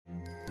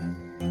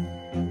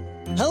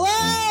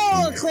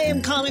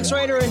acclaimed comics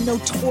writer and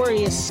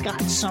notorious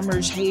Scott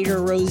Summers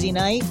hater, Rosie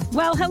Knight.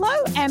 Well, hello,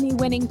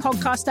 Emmy-winning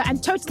podcaster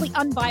and totally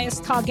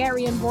unbiased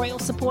Targaryen royal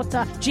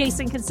supporter,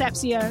 Jason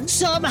Concepcion.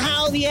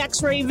 Somehow the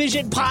X-Ray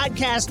Vision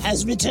podcast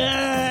has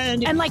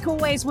returned. And like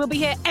always, we'll be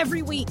here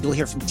every week. You'll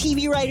hear from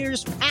TV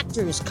writers,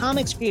 actors,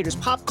 comics creators,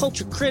 pop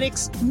culture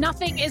critics.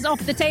 Nothing is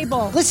off the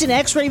table. Listen to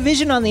X-Ray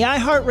Vision on the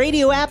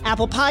iHeartRadio app,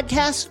 Apple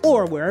Podcasts,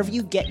 or wherever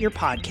you get your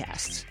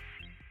podcasts.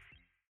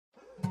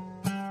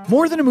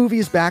 More Than a Movie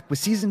is back with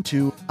Season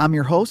 2. I'm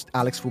your host,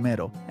 Alex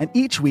Fumero, and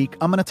each week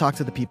I'm going to talk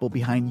to the people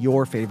behind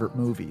your favorite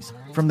movies.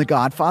 From The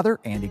Godfather,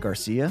 Andy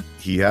Garcia.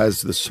 He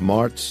has the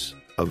smarts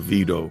of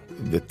Vito,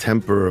 the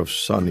temper of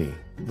Sonny,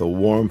 the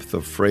warmth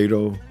of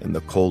Fredo, and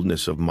the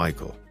coldness of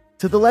Michael.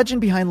 To the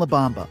legend behind La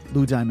Bamba,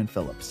 Lou Diamond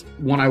Phillips.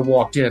 When I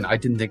walked in, I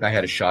didn't think I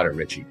had a shot at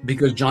Richie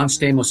because John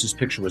Stamos'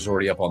 picture was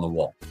already up on the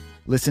wall.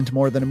 Listen to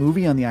More Than a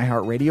Movie on the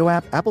iHeartRadio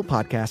app, Apple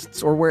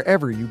Podcasts, or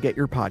wherever you get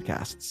your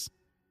podcasts.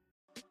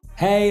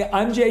 Hey,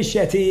 I'm Jay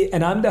Shetty,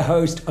 and I'm the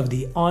host of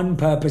the On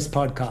Purpose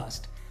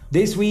podcast.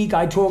 This week,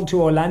 I talked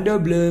to Orlando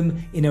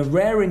Bloom in a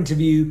rare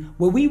interview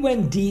where we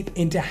went deep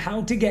into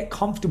how to get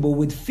comfortable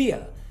with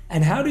fear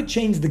and how to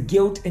change the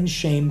guilt and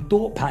shame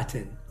thought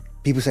pattern.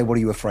 People say, what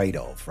are you afraid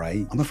of,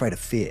 right? I'm afraid of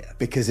fear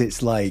because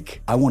it's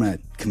like I want to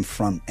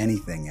confront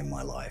anything in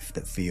my life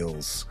that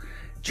feels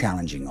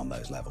challenging on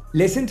those levels.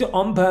 Listen to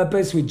On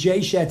Purpose with Jay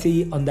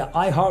Shetty on the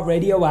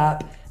iHeartRadio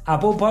app,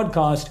 Apple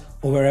Podcast,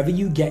 or wherever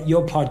you get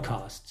your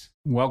podcasts.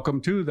 Welcome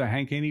to the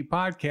Hank Haney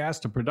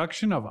Podcast, a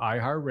production of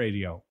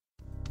iHeartRadio.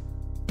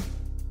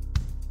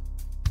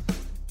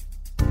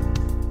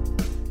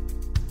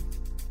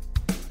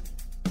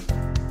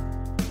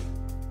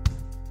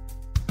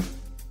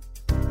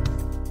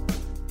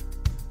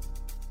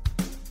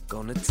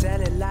 Gonna tell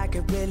it like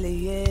it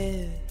really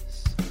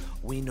is.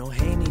 We know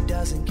Haney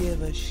doesn't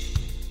give a shh.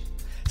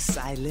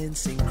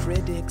 Silencing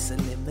critics,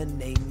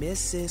 eliminate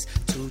misses.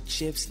 2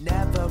 chips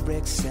never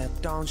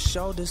accept on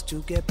shoulders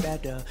to get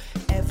better.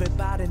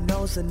 Everybody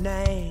knows the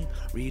name,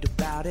 read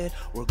about it.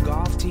 We're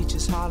golf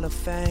teachers Hall of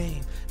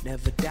Fame,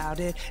 never doubt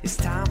it. It's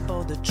time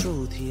for the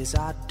truth, here's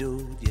our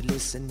dude. You're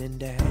listening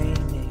to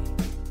Haney,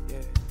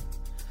 yeah.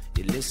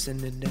 You're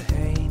listening to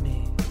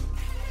Haney.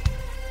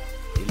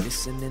 You're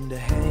listening to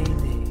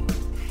Haney.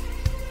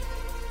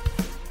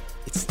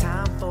 It's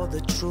time for the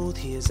truth,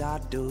 here's our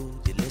dude.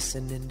 You're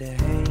listening to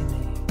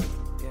Haney,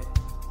 yeah.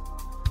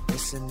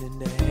 Listening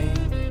to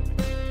Haney.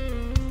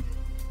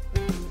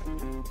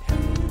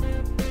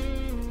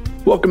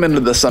 Welcome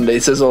into the Sunday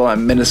Sizzle.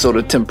 I'm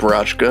Minnesota Tim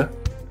Parachka,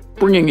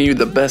 bringing you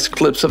the best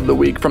clips of the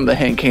week from the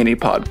Hank Haney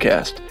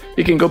podcast.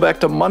 You can go back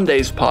to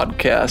Monday's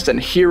podcast and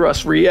hear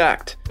us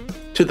react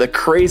to the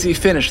crazy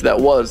finish that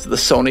was the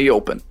Sony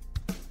Open.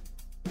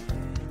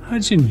 How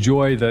did you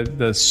enjoy the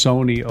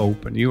Sony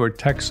Open? You were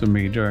texting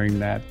me during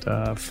that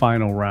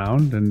final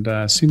round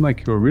and seemed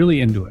like you were really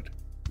into it.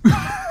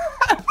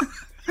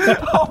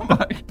 Oh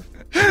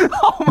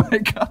my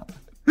God.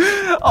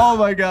 Oh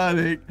my God,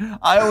 Hank.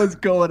 I was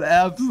going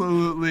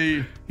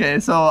absolutely... Okay,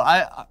 so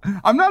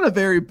I'm not a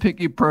very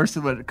picky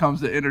person when it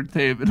comes to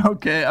entertainment,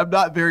 okay? I'm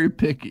not very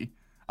picky.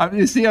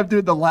 You see, I'm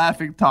doing the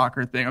laughing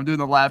talker thing. I'm doing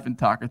the laughing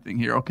talker thing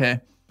here,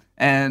 okay?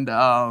 And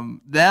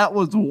that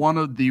was one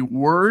of the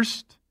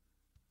worst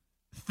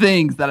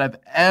things that I've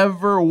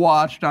ever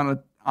watched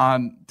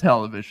on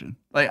television.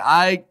 Like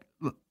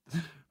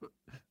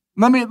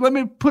let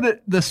me put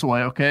it this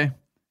way, okay?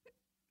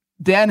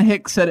 Dan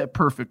Hicks said it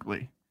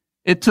perfectly.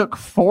 It took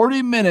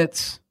 40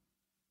 minutes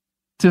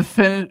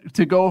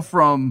to go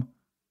from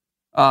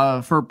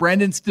for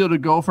Brandon Steele to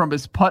go from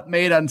his putt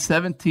made on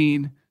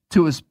 17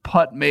 to his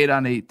putt made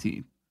on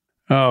 18.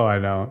 Oh, I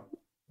know.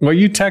 Well,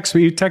 you text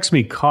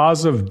me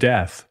cause of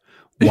death.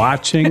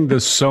 Watching the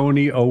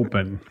Sony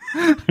Open.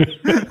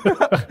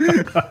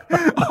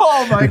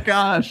 Oh my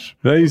gosh.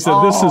 He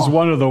said, this is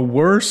one of the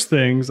worst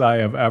things I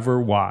have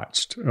ever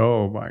watched.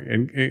 Oh my,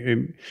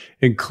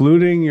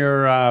 including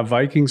your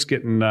Vikings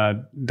getting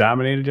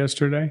dominated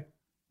yesterday.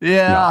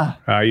 Yeah.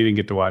 No, you didn't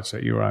get to watch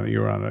that. You were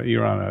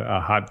on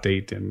a hot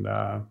date in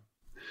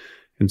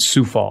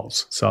Sioux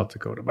Falls, South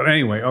Dakota. But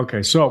anyway,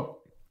 okay.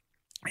 So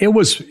you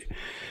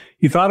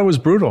thought it was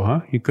brutal, huh?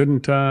 You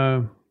couldn't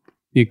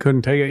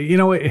take it. You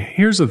know,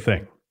 here's the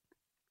thing.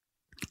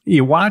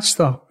 You watch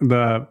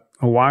the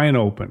Hawaiian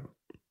Open,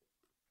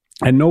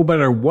 and no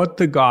matter what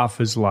the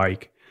golf is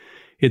like,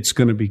 it's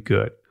going to be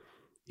good.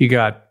 You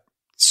got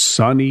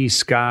sunny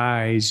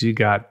skies, you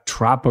got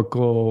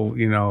tropical,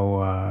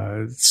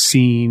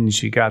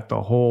 scenes, you got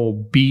the whole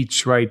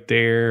beach right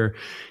there.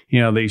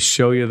 They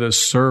show you the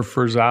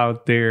surfers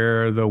out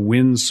there, the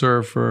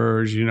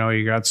windsurfers,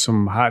 you got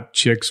some hot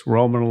chicks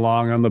roaming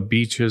along on the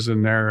beaches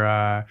in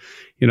their,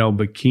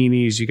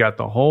 bikinis. You got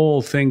the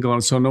whole thing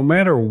going. So no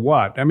matter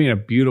what, a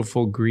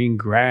beautiful green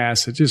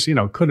grass, it just,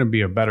 couldn't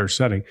be a better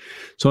setting.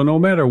 So no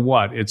matter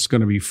what, it's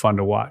going to be fun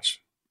to watch.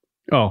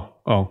 Oh,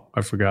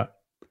 I forgot.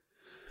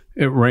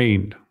 It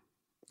rained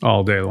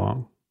all day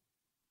long.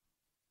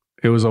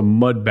 It was a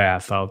mud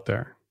bath out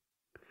there.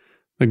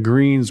 The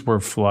greens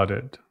were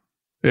flooded.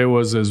 It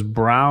was as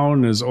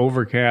brown as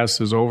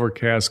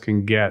overcast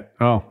can get.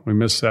 Oh, we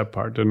missed that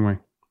part, didn't we?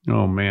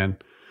 Oh, man.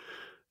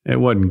 It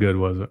wasn't good,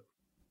 was it?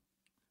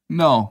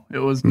 No, it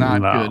was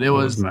not good. It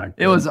was not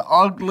good. It was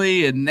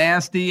ugly and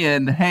nasty.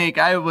 And Hank,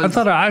 I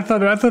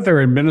thought they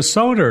were in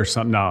Minnesota or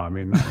something. No, I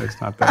mean, it's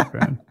not that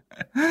bad.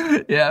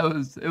 Yeah,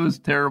 it was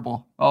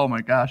terrible. Oh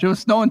my gosh, it was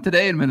snowing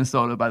today in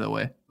Minnesota, by the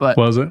way. But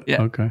was it?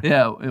 Yeah, okay.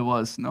 Yeah, it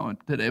was snowing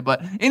today.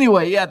 But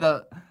anyway,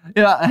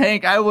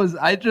 Hank,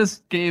 I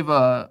just gave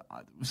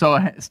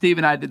so Steve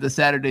and I did the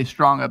Saturday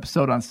Strong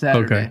episode on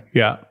Saturday. Okay,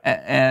 yeah.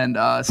 And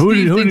who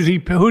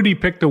did he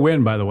pick to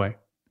win? By the way,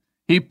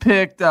 he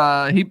picked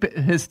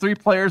his 3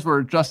 players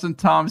were Justin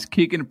Thomas,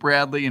 Keegan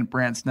Bradley, and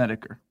Brandt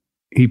Snedeker.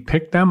 He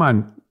picked them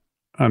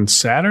on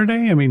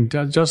Saturday. I mean,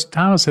 Justin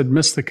Thomas had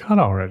missed the cut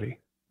already.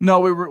 No,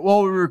 we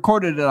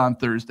recorded it on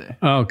Thursday.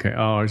 Okay.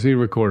 Oh, so he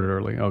recorded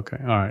early. Okay.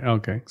 All right.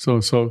 Okay.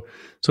 So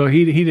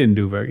he didn't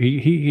do very.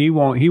 He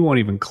won't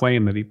even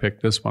claim that he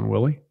picked this one,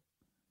 will he?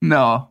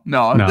 No.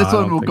 This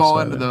one will go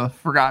into the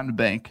forgotten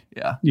bank.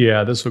 Yeah.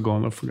 Yeah, this will go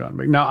in the forgotten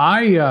bank.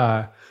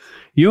 Now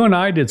you and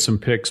I did some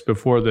picks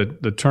before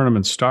the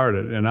tournament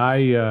started, and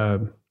I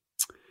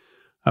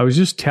was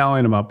just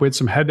tallying them up. We had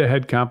some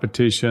head-to-head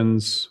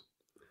competitions,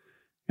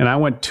 and I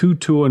went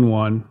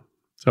 2-2-1.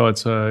 So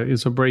it's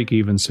a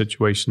break-even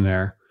situation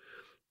there.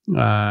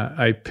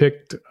 I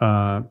picked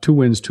 2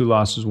 wins, 2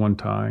 losses, 1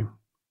 tie.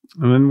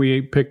 And then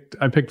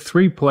I picked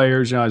 3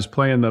 players. I was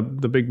playing the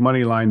big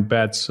money line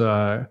bets.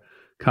 Colin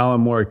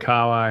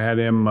Morikawa, I had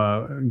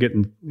him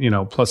getting,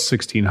 plus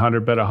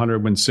 1,600, bet 100,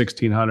 win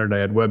 1,600. I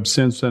had Webb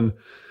Simpson,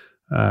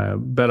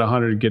 bet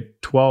 100,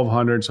 get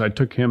 1,200. So I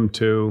took him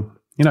to,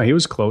 he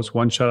was close,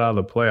 1 shot out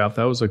of the playoff.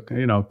 That was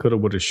coulda,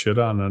 woulda,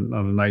 shoulda on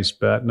a nice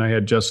bet. And I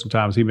had Justin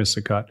Thomas, he missed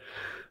the cut.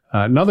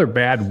 Another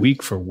bad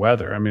week for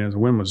weather. I mean, the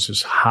wind was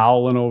just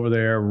howling over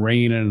there,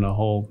 raining, the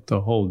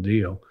whole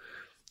deal.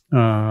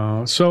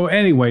 So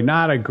anyway,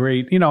 not a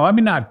great,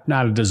 not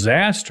a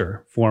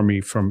disaster for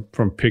me from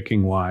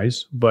picking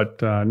wise,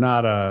 but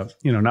not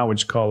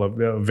what you call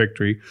a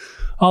victory.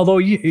 Although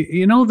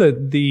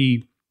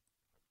the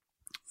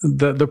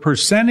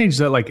percentage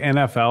that like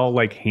NFL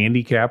like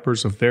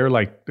handicappers,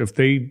 if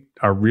they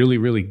are really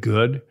really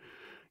good,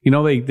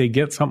 they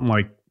get something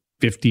like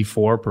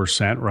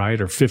 54%,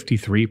 right? Or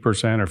 53%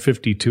 or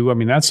 52%. I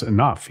mean, that's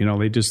enough.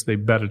 They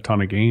bet a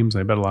ton of games.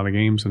 They bet a lot of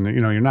games, and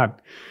you're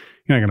not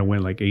going to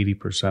win like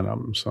 80% of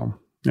them. So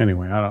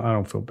anyway, I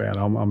don't feel bad.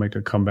 I'll make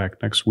a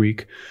comeback next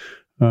week.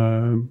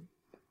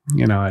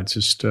 It's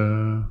just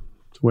the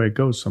way it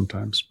goes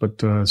sometimes.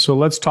 But so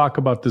let's talk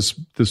about this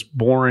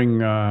boring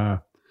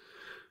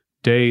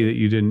day that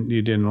you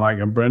didn't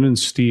like. Brendan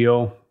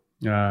Steele,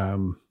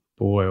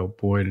 boy, oh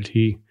boy, did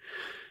he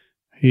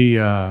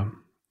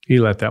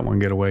let that one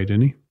get away,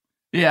 didn't he?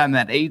 Yeah, and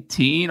that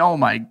 18. Oh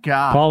my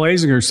God. Paul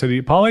Azinger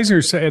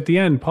said at the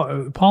end,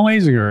 Paul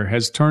Azinger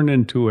has turned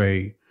into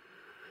a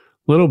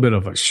little bit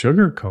of a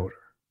sugarcoater.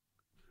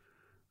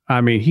 I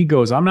mean, he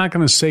goes, I'm not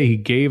going to say he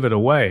gave it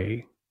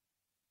away.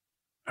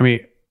 I mean,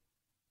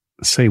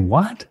 say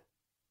what?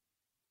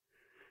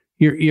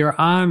 You're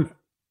on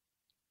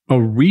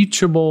a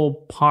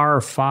reachable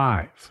par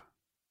 5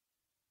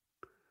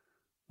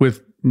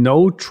 with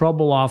no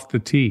trouble off the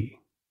tee,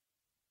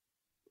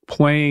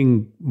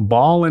 playing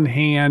ball in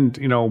hand,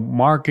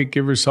 mark it,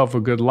 give yourself a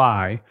good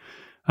lie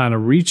on a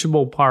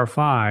reachable par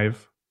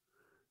 5.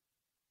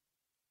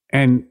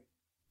 And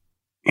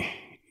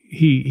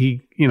he's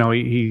got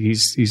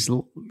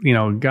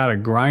to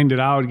grind it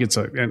out, gets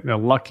a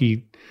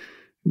lucky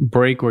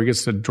break where he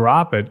gets to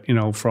drop it,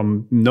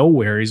 from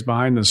nowhere. He's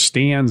behind the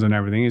stands and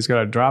everything. He's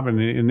got to drop it,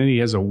 and then he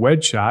has a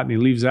wedge shot, and he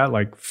leaves that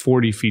like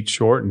 40 feet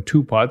short and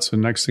 2 putts,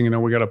 and next thing you know,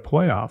 we got a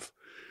playoff.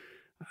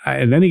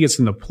 And then he gets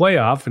in the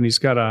playoff, and he's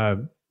got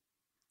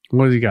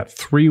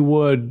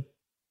 3-wood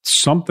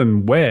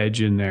something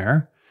wedge in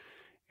there,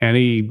 and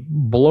he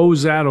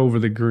blows that over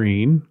the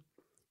green,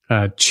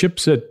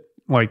 chips it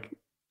like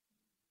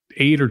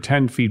 8 or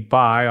 10 feet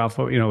by off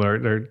of,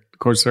 of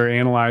course they're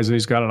analyzing.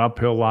 He's got an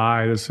uphill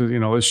lie. This is,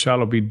 this shot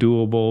will be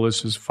doable.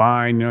 This is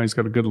fine. He's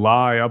got a good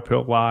lie,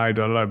 uphill lie,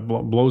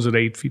 blows it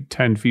 8 feet,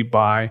 10 feet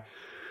by.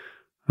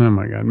 Oh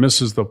my God,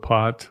 misses the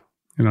putt,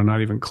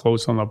 not even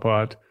close on the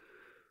putt.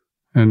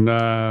 And,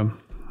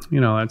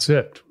 that's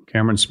it.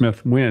 Cameron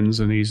Smith wins,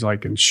 and he's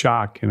like in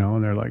shock,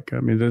 and they're like,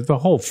 I mean, the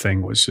whole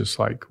thing was just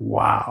like,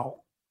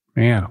 wow,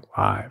 man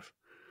alive.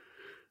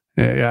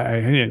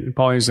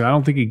 Paul said, I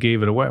don't think he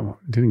gave it away. Well,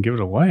 he didn't give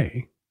it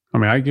away. I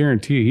mean, I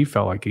guarantee you he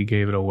felt like he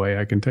gave it away.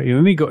 I can tell you.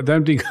 And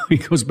then he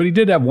goes, but he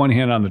did have one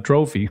hand on the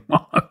trophy.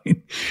 I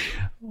mean,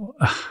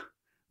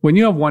 when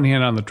you have one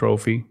hand on the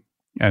trophy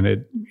and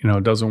it,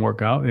 doesn't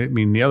work out, I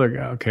mean, the other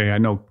guy, okay, I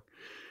know,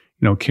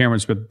 Cameron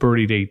Smith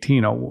birdied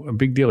 18. Oh, a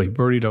big deal. He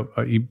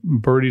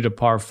birdied a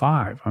par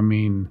 5. I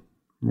mean,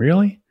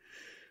 really?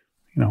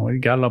 He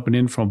got it up and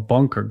in from a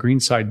bunker,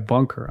 greenside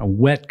bunker, a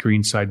wet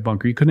greenside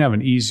bunker. You couldn't have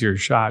an easier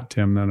shot,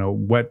 Tim, than a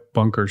wet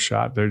bunker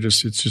shot. It's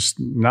just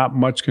not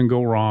much can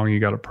go wrong. You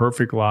got a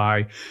perfect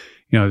lie.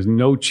 There's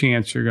no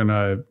chance you're going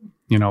to,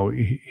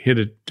 he hit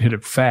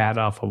it fat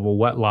off of a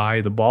wet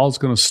lie. The ball's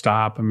going to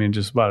stop. I mean,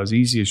 just about as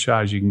easy a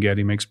shot as you can get.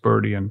 He makes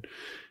birdie, and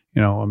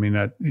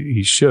that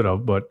he should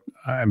have, but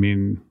I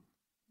mean,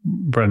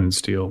 Brendan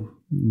Steele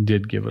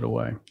did give it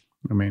away.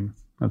 I mean,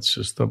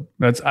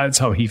 that's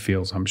how he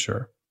feels, I'm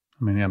sure.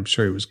 I mean, I'm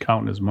sure he was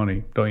counting his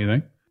money, don't you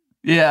think?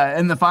 Yeah,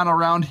 in the final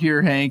round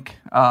here, Hank,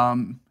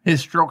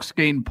 his strokes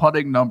gained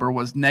putting number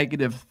was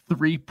negative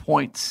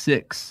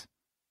 3.6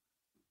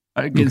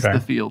 against the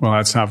field. Well,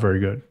 that's not very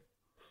good,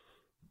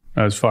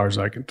 as far as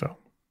I can tell.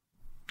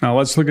 Now,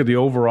 let's look at the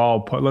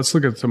overall. Let's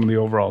look at some of the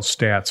overall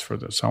stats for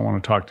this. I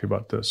want to talk to you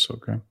about this,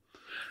 okay?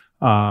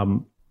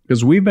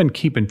 Because we've been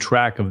keeping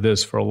track of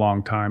this for a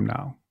long time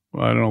now.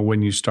 I don't know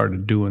when you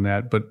started doing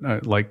that,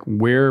 but like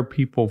where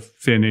people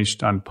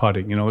finished on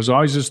putting. There's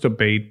always this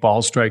debate,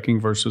 ball striking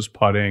versus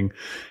putting.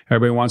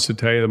 Everybody wants to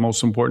tell you the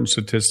most important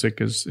statistic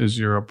is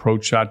your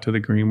approach shot to the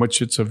green,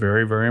 which it's a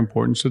very, very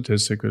important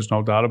statistic. There's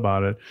no doubt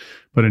about it.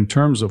 But in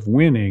terms of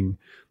winning,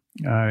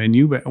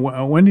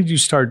 when did you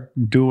start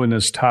doing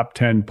this top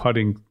 10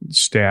 putting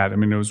stat? I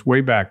mean, it was way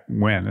back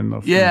when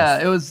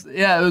it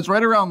was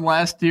right around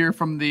last year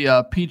from the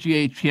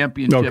PGA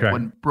Championship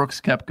when Brooks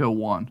Koepka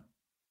won.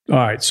 All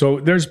right, so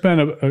there's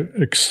been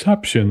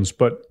exceptions,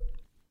 but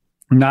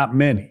not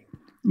many,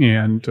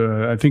 and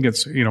I think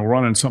it's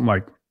running something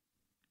like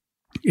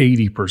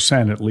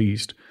 80% at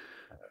least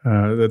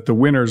that the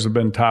winners have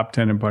been top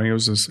 10 in putting. It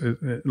was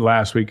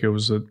last week. It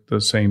was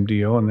the same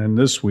deal, and then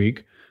this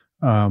week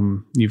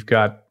you've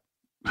got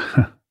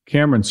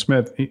Cameron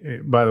Smith.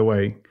 By the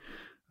way,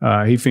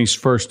 he finished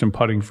first in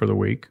putting for the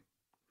week,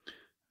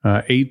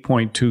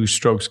 8.2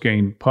 strokes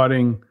gained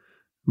putting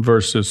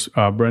versus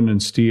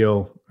Brendan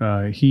Steele.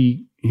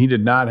 He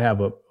did not have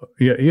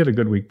he had a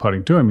good week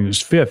putting too. I mean, he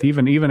was fifth,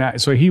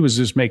 so he was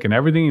just making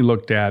everything he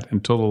looked at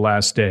until the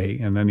last day.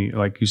 And then he,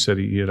 like you said,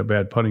 he had a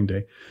bad putting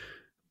day,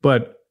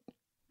 but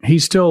he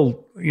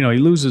still, he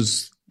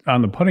loses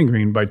on the putting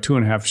green by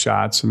 2.5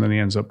 shots. And then he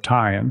ends up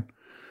tying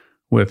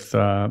with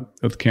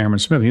Cameron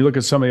Smith. And you look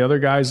at some of the other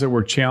guys that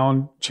were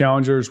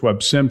challengers.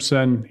 Webb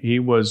Simpson, he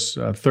was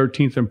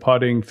 13th in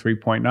putting,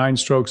 3.9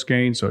 strokes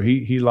gained. So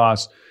he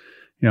lost,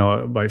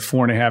 by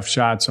 4.5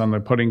 shots on the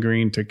putting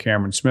green to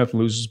Cameron Smith,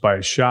 loses by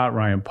a shot.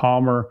 Ryan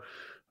Palmer,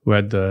 who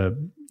had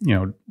the,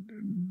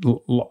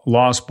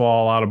 lost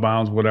ball out of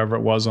bounds, whatever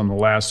it was on the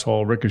last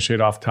hole, ricocheted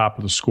off top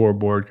of the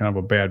scoreboard, kind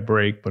of a bad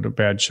break, but a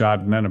bad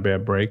shot and then a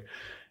bad break.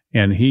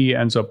 And he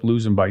ends up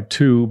losing by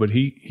 2, but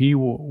he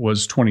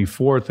was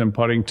 24th in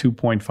putting,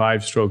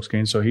 2.5 strokes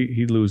gained. So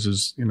he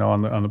loses,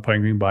 on the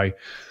putting green by,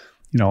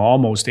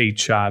 almost 8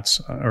 shots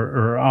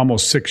or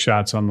almost 6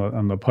 shots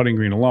on the putting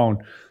green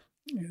alone.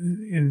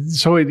 And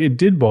so it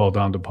did boil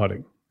down to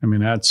putting. I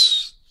mean,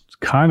 that's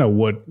kind of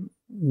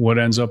what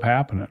ends up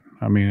happening.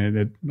 I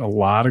mean, a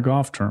lot of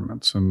golf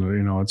tournaments, and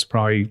it's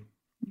probably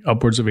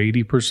upwards of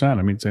 80%.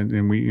 I mean,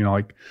 and we,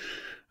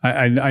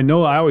 I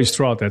know I always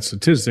throw out that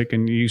statistic,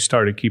 and you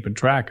started keeping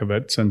track of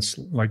it since,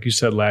 like you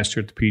said, last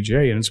year at the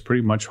PGA, and it's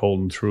pretty much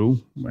holding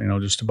through,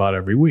 just about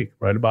every week,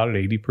 right about at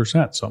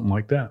 80%, something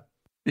like that.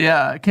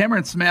 Yeah,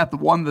 Cameron Smith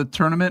won the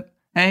tournament.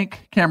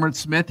 Hank, Cameron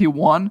Smith, he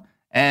won.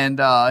 And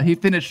he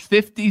finished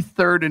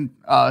 53rd in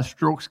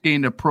strokes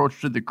gained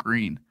approach to the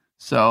green.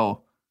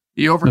 So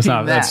he overcame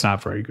that. That's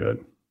not very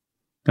good.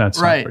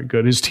 That's not very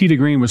good. His tee to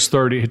green was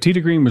 30. Tee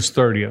to green was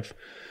 30th.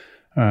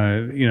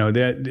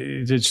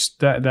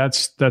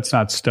 That's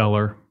not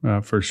stellar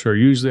for sure.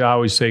 Usually, I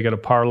always say you got to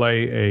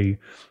parlay a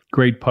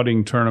great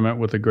putting tournament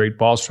with a great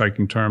ball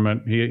striking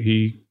tournament.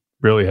 He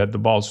really had the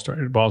ball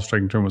striking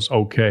tournament was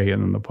okay,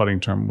 and then the putting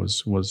tournament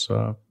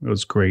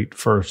was great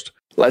first.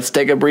 Let's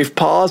take a brief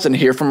pause and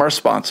hear from our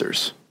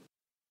sponsors.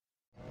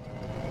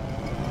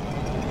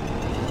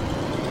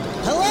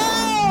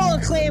 Hello,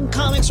 acclaimed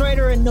comics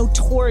writer and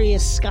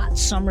notorious Scott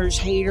Summers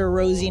hater,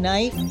 Rosie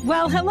Knight.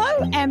 Well,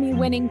 hello,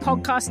 Emmy-winning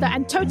podcaster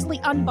and totally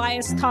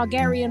unbiased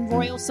Targaryen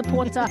royal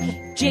supporter,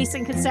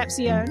 Jason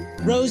Concepcion.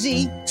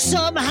 Rosie,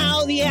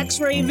 somehow the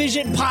X-Ray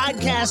Vision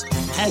podcast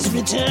has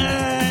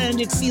returned.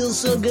 It feels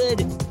so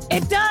good.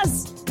 It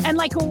does. And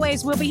like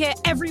always, we'll be here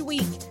every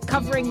week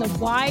covering the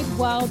wide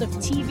world of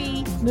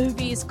TV,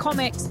 movies,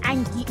 comics,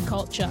 and geek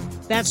culture.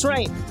 That's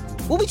right.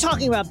 We'll be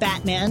talking about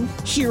Batman,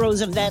 heroes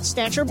of that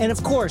stature, and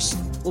of course,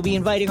 we'll be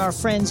inviting our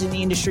friends in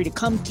the industry to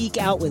come geek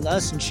out with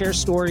us and share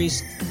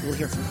stories. We'll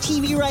hear from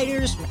TV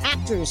writers, from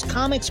actors,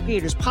 comics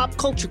creators, pop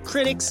culture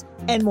critics,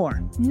 and more.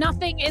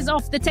 Nothing is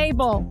off the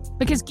table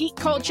because geek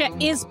culture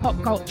is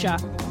pop culture,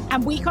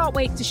 and we can't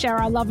wait to share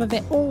our love of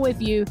it all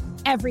with you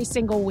every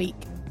single week.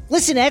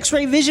 Listen to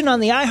X-Ray Vision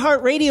on the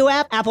iHeartRadio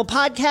app, Apple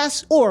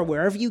Podcasts, or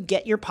wherever you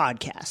get your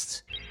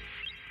podcasts.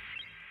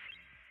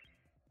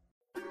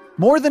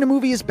 More Than a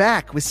Movie is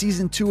back with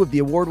season 2 of the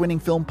award-winning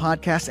film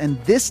podcast,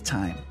 and this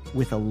time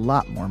with a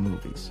lot more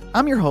movies.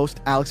 I'm your host,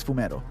 Alex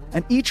Fumero,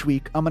 and each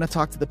week I'm going to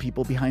talk to the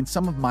people behind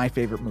some of my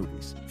favorite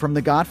movies. From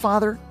The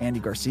Godfather, Andy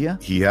Garcia.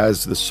 He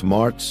has the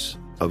smarts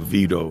of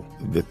Vito,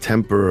 the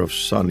temper of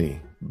Sonny,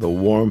 the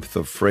warmth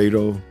of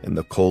Fredo, and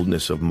the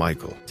coldness of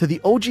Michael. To the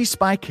OG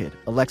Spy Kid,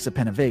 Alexa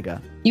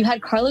Penavega. You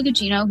had Carla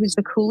Gugino, who's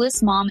the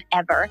coolest mom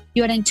ever.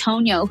 You had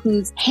Antonio,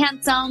 who's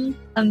handsome,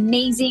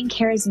 amazing,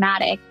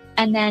 charismatic.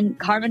 And then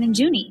Carmen and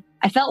Junie.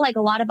 I felt like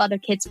a lot of other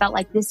kids felt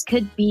like this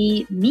could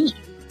be me.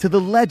 To the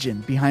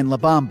legend behind La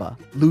Bamba,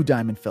 Lou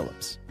Diamond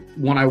Phillips.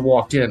 When I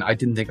walked in, I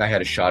didn't think I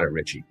had a shot at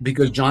Richie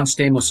because John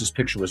Stamos'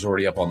 picture was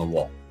already up on the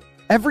wall.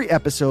 Every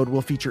episode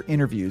will feature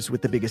interviews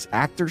with the biggest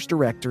actors,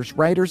 directors,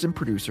 writers, and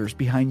producers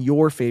behind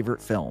your favorite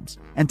films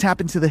and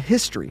tap into the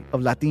history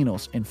of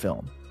Latinos in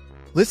film.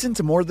 Listen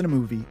to More Than a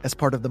Movie as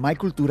part of the My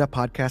Cultura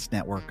podcast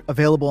network,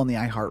 available on the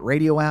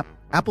iHeartRadio app,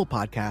 Apple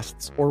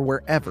Podcasts, or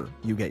wherever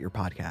you get your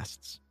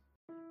podcasts.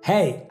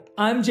 Hey,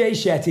 I'm Jay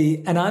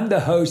Shetty, and I'm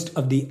the host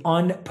of the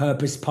On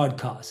Purpose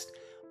podcast.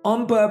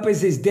 On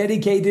Purpose is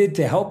dedicated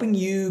to helping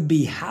you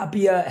be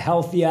happier,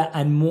 healthier,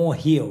 and more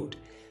healed.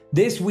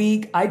 This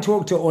week, I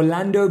talked to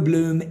Orlando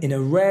Bloom in a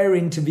rare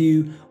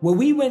interview where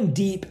we went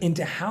deep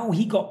into how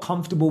he got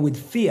comfortable with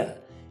fear,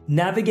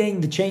 navigating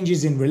the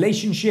changes in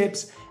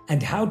relationships,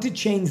 and how to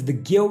change the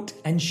guilt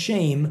and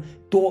shame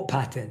thought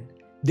pattern.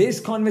 This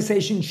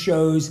conversation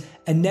shows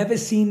a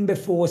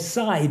never-seen-before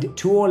side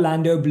to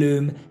Orlando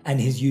Bloom and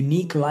his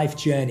unique life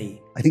journey.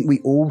 I think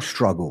we all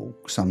struggle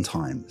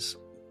sometimes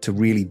to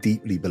really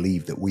deeply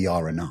believe that we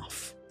are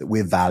enough, that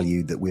we're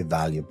valued, that we're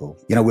valuable.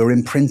 You know, we're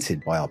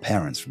imprinted by our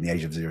parents from the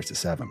age of 0 to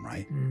 7,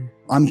 right?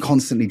 I'm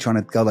constantly trying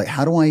to go like,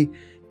 how do I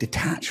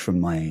detach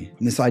from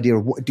this idea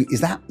of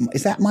is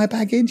that my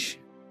baggage?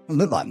 It doesn't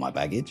look like my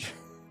baggage.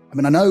 I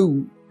mean, I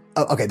know,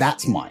 okay,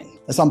 that's mine.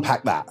 Let's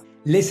unpack that.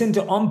 Listen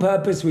to On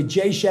Purpose with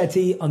Jay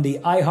Shetty on the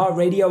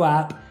iHeartRadio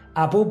app,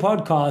 Apple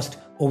Podcast,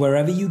 or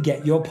wherever you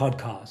get your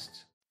podcasts.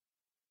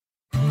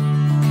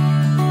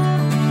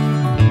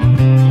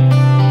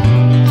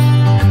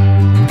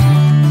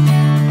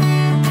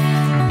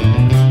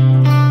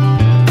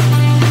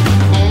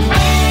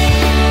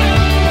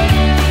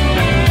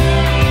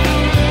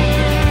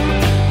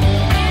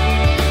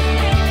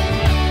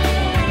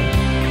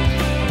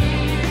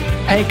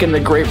 Hank and the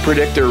Great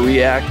Predictor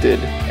reacted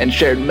and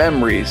shared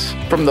memories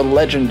from the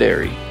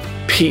legendary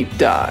Pete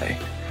Dye,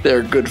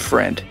 their good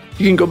friend.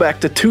 You can go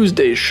back to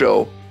Tuesday's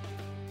show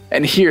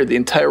and hear the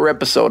entire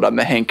episode on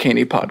the Hank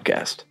Caney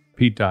podcast.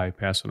 Pete Dye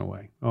passing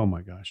away. Oh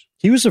my gosh.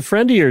 He was a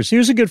friend of yours. He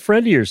was a good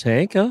friend of yours,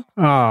 Hank, huh?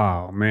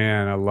 Oh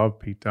man, I love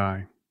Pete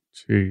Dye.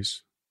 Jeez.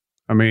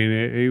 I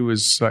mean, he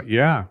was,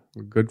 a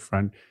good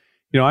friend.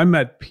 You know, I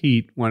met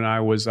Pete when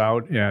I was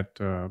out at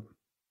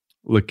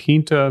La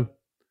Quinta.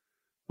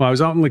 Well, I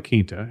was out in La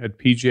Quinta at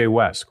PGA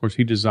West. Of course,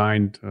 he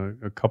designed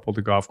a couple of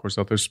the golf courses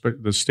out there.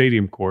 The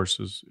stadium course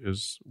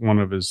is one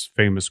of his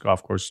famous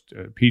golf courses,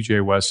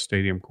 PGA West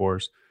Stadium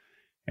course.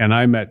 And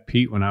I met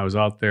Pete when I was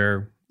out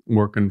there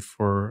working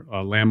for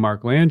a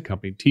Landmark Land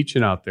Company,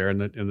 teaching out there in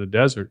the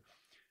desert.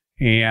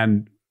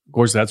 And, of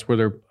course, that's where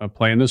they're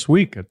playing this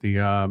week at the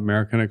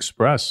American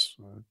Express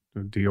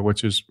deal,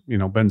 which has,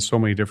 been so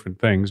many different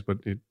things. But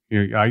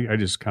I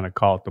just kind of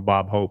call it the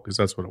Bob Hope because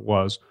that's what it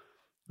was.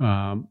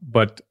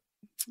 But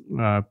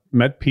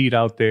met Pete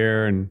out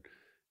there and,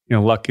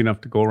 lucky enough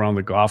to go around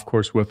the golf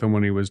course with him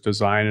when he was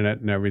designing it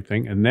and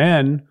everything. And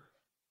then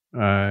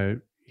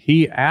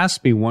he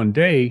asked me one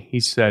day,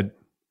 he said,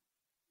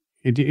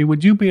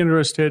 would you be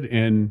interested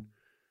in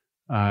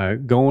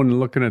going and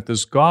looking at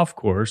this golf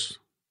course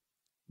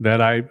that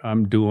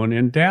I'm doing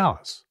in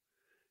Dallas?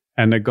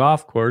 And the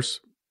golf course,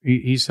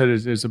 he said,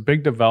 is a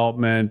big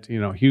development,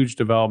 huge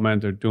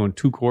development. They're doing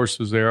 2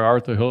 courses there.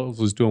 Arthur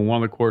Hills is doing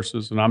one of the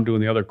courses, and I'm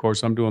doing the other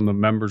course. I'm doing the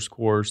members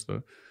course.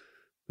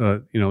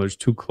 There's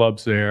 2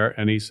 clubs there.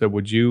 And he said,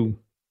 would you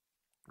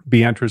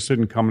be interested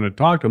in coming to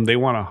talk to them? They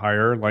want to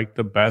hire like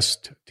the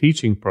best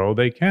teaching pro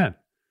they can.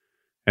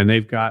 And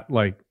they've got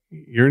like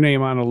your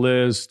name on the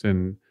list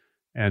and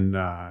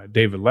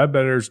David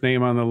Ledbetter's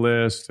name on the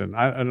list. And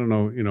I don't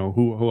know,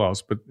 who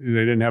else, but they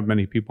didn't have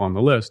many people on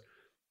the list.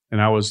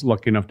 And I was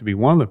lucky enough to be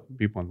one of the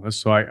people on the list.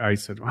 So I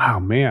said, wow,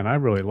 man, I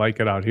really like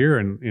it out here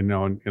in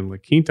La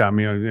Quinta. I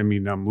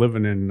mean, I'm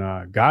living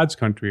in God's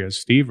country, as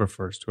Steve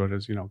refers to it,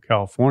 as,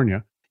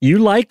 California. You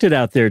liked it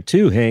out there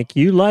too, Hank.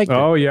 You liked it.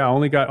 Oh, yeah.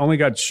 Only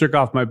got shook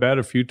off my bed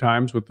a few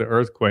times with the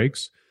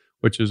earthquakes,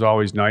 which is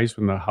always nice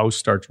when the house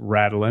starts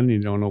rattling.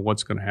 You don't know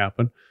what's going to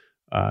happen.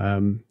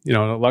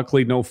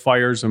 Luckily no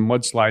fires and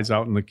mudslides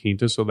out in La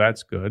Quinta, so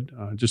that's good.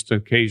 Just an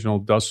occasional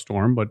dust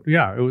storm, but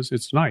yeah,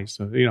 it's nice.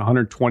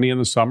 120 in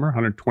the summer,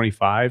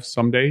 125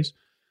 some days.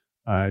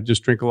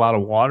 Just drink a lot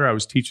of water. I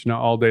was teaching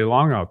all day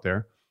long out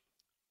there,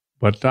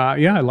 but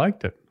I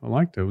liked it.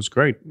 It was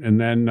great. And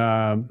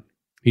then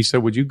he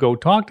said, "Would you go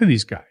talk to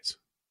these guys?"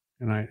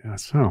 And I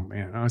said, "Oh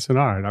man!" I said,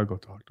 "All right, I'll go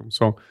talk to them."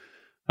 So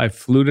I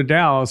flew to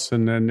Dallas,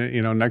 and then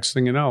next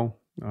thing you know,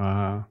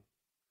 I'm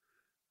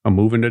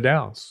moving to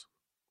Dallas.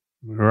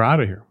 We're out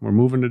of here. We're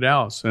moving to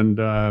Dallas.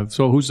 And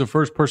so who's the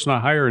first person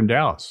I hire in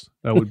Dallas?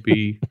 That would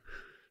be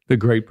the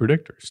great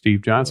predictor,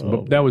 Steve Johnson.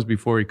 But that was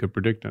before he could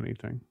predict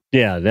anything.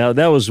 Yeah,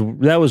 that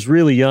was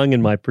really young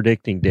in my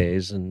predicting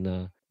days.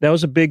 And that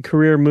was a big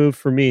career move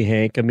for me,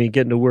 Hank. I mean,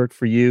 getting to work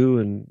for you,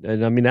 and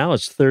I mean, now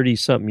it's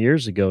 30-something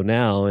years ago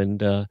now,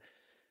 and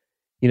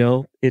you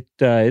know,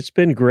 it's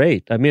been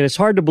great. I mean, it's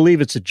hard to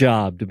believe it's a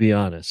job, to be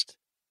honest.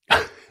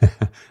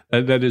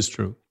 That is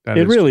true.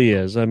 It really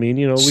is. I mean,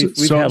 you know, we've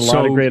had a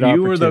lot of great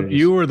opportunities.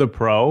 You were the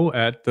pro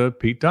at the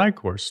Pete Dye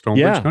course,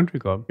 Stonebridge Country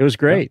Club. It was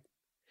great.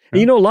 Yeah. And,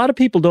 you know, a lot of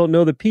people don't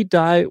know that Pete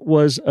Dye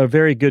was a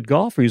very good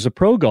golfer. He was a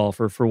pro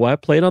golfer for a while.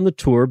 Played on the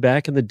tour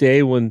back in the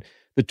day when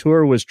the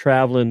tour was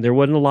traveling. There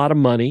wasn't a lot of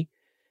money,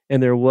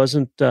 and there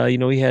wasn't, you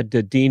know, he had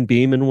Dean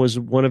Beeman was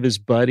one of his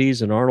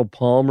buddies, and Arnold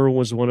Palmer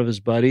was one of his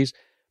buddies.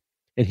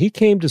 And he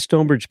came to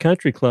Stonebridge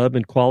Country Club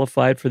and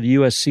qualified for the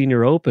U.S.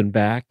 Senior Open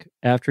back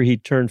after he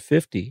turned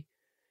 50.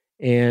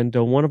 And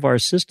one of our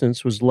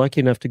assistants was lucky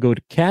enough to go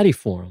to caddy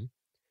for him.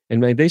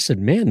 And they said,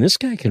 man, this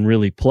guy can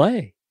really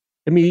play.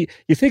 I mean,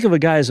 you think of a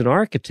guy as an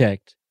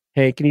architect,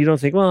 Hank, and you don't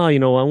think, well, you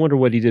know, I wonder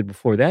what he did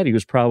before that. He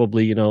was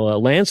probably, you know, a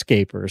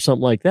landscaper or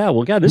something like that.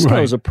 Well, God, this guy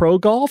was a pro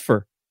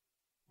golfer.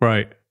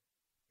 Right.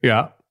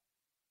 Yeah.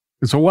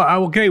 So what?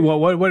 Okay. Well,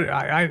 what?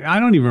 I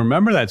don't even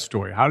remember that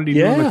story. How did he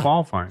do in the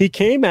qualifying? He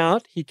came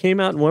out,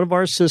 and one of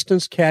our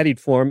assistants caddied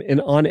for him.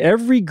 And on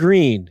every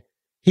green,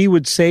 he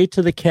would say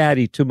to the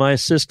caddy, to my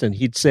assistant,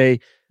 he'd say,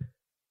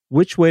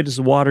 which way does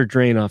the water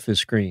drain off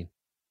this green?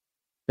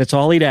 That's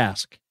all he'd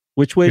ask.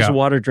 Which way does the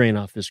water drain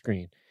off this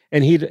green?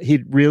 And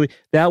he'd really,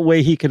 that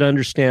way he could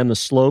understand the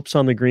slopes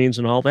on the greens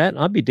and all that. And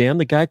I'd be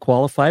damned, the guy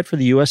qualified for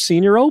the U.S.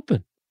 Senior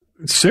Open.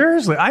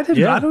 Seriously, I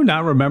do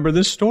not remember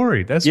this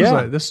story. This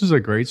is a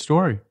great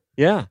story.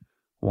 Yeah.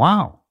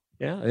 Wow.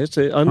 Yeah, it's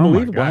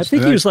unbelievable. Oh, I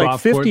think he was like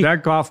 50.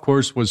 That golf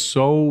course was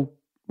so,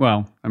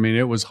 well, I mean,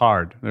 it was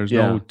hard. There's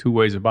no two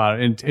ways about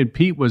it. And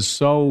Pete was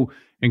so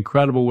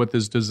incredible with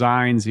his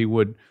designs. He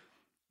would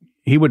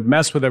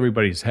mess with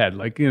everybody's head.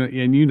 Like, you know,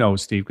 and you know,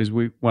 Steve, because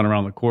we went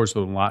around the course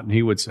with him a lot, and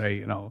he would say,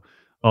 you know,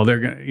 oh, they're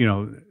going to, you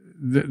know,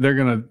 they're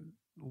going to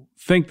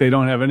think they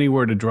don't have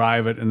anywhere to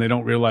drive it, and they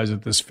don't realize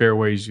that this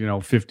fairway's, you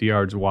know, 50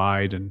 yards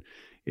wide. And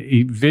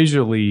he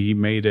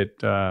made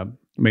it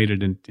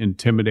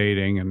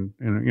intimidating, and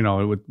you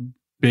know, with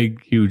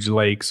big, huge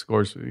lakes. Of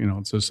course, you know,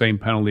 it's the same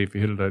penalty if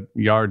you hit it a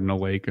yard in a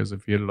lake as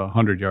if you hit it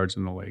 100 yards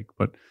in the lake.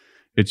 But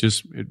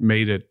it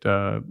made it,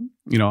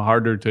 you know,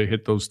 harder to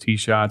hit those tee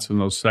shots and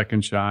those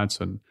second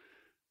shots. And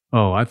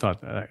I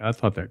thought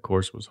that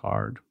course was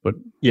hard. But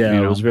yeah,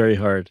 it was very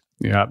hard.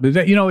 Yeah,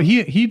 but you know,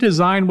 he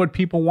designed what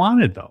people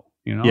wanted, though.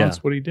 You know,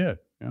 that's what he did.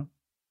 Yeah.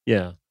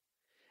 Yeah.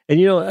 And,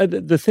 you know,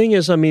 the thing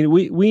is, I mean,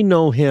 we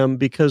know him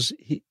because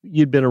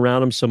you'd been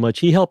around him so much.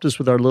 He helped us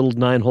with our little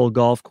 9-hole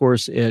golf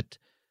course at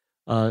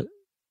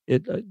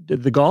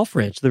the golf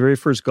ranch, the very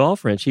first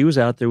golf ranch. He was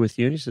out there with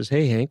you, and he says,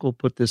 hey, Hank, we'll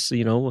put this,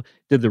 you know,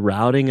 did the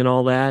routing and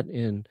all that.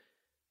 And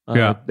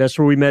that's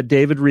where we met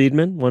David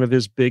Reedman, one of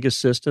his big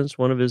assistants,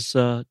 one of his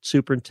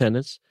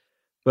superintendents.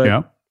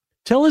 But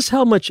tell us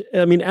how much,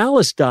 I mean,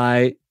 Alice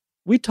Dye,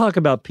 we talk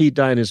about Pete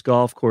Dye and his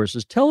golf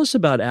courses. Tell us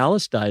about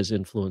Alice Dye's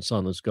influence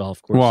on those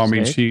golf courses. Well, I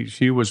mean, Hank.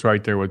 she was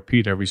right there with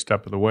Pete every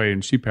step of the way,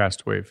 and she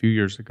passed away a few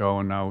years ago,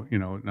 and now, you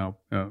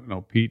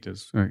know, Pete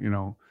is, you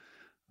know,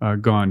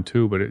 gone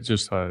too. But it's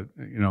just, you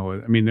know,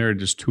 I mean, they're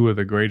just two of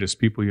the greatest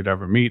people you'd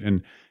ever meet.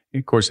 And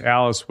of course,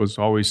 Alice was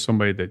always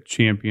somebody that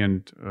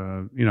championed,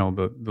 you know,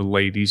 the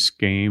ladies'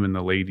 game and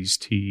the ladies'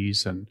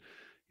 tees, and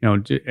you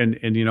know,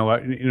 and you know,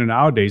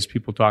 nowadays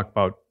people talk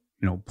about,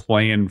 you know,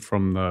 playing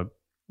from the,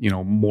 you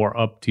know, more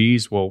up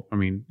tees. Well, I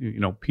mean, you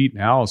know, Pete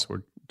and Alice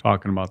were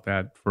talking about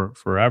that for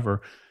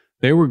forever.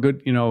 They were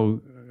good, you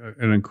know,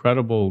 an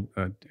incredible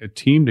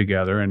team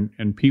together.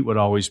 And Pete would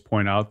always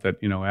point out that,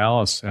 you know,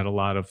 Alice had a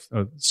lot of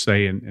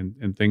say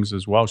in things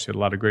as well. She had a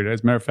lot of great,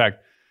 as a matter of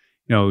fact,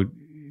 you know,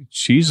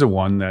 she's the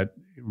one that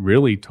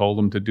really told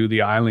him to do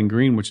the Island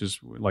Green, which is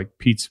like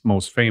Pete's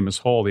most famous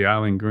hole, the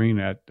Island Green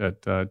at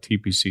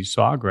TPC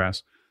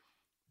Sawgrass.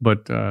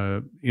 But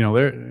you know,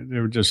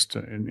 they're just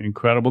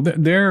incredible.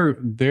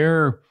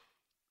 Their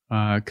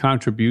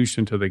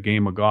contribution to the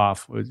game of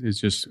golf is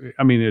just,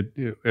 I mean,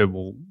 it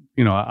will,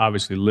 you know,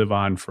 obviously live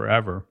on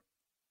forever.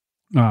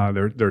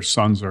 Their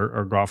sons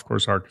are golf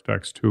course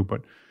architects too,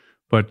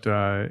 but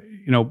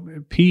you know,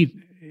 Pete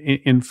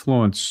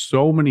influenced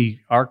so many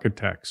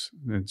architects.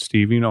 And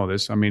Steve, you know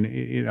this. I mean,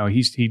 you know,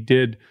 he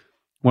did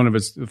one of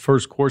his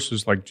first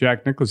courses, like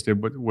Jack Nicklaus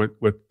did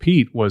with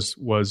Pete, was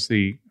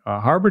the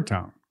Harbor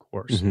Town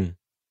course, you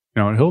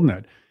know, at Hilton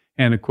Head.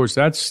 And of course,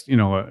 that's, you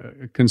know,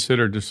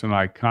 considered just an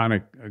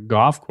iconic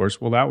golf course.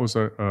 Well, that was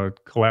a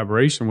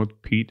collaboration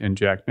with Pete and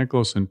Jack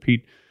Nicklaus, and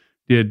Pete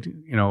did,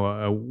 you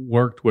know,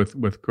 worked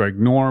with Greg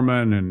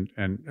Norman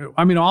and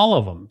I mean, all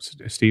of them,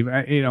 Steve.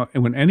 You know,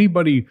 and when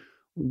anybody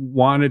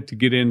wanted to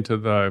get into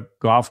the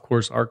golf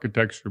course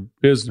architecture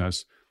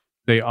business,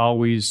 they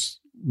always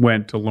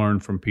went to learn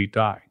from Pete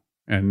Dye.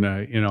 And,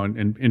 you know,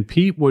 and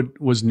Pete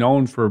was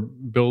known for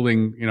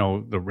building, you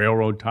know, the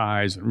railroad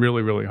ties and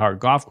really, really hard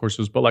golf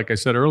courses. But like I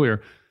said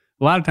earlier,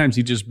 a lot of times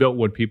he just built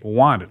what people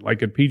wanted.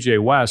 Like at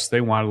PJ West, they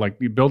wanted, like,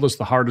 you build us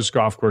the hardest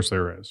golf course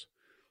there is.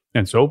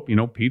 And so,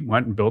 Pete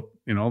went and built,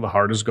 the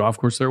hardest golf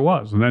course there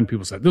was. And then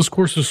people said, this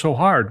course is so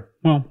hard.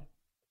 Well,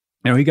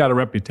 he got a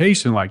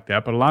reputation like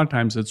that, but a lot of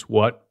times it's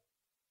what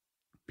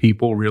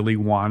people really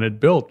wanted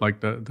built,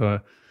 like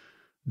the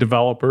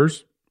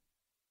developers.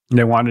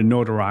 They wanted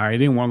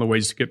notoriety, and one of the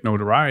ways to get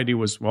notoriety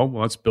was, well,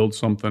 let's build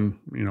something,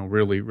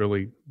 really,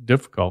 really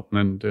difficult.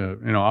 And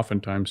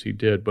oftentimes he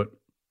did. But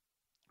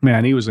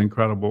man, he was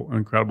incredible.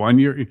 And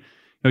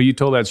you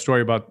told that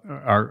story about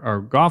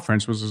our golf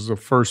ranch, which was the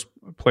first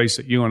place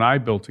that you and I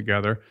built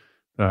together,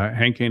 the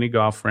Hank Haney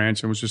Golf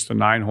Ranch. It was just a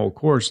 9-hole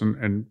course,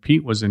 and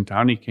Pete was in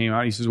town. He came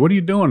out. He says, "What are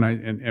you doing?"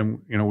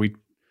 And we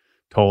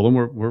told him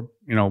we're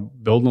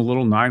building a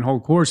little 9-hole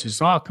course. He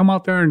said, "Oh, come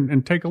out there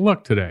and take a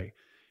look today."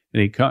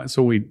 And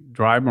so we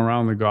drive him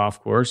around the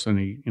golf course, and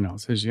he,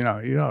 says, you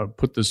ought to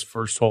put this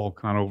first hole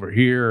kind of over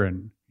here.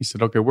 And he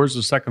said, "Okay, where's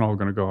the second hole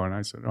going to go?" And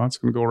I said, "Oh, it's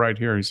going to go right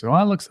here." He said, "Oh,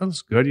 that looks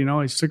good.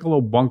 He stick a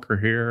little bunker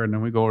here." And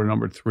then we go to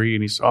number 3,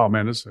 and he said, "Oh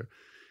man, this is a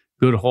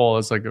good hole.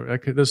 It's like,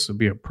 this would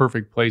be a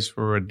perfect place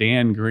for a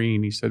Dan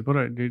green." He said,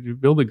 "But you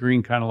build a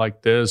green kind of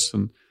like this."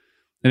 And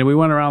then we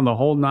went around the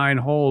whole 9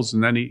 holes,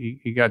 and then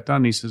he got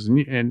done. He says,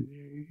 and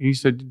he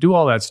said, "Do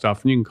all that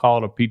stuff, and you can call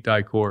it a Pete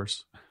Dye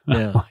course."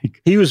 Yeah,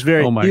 he was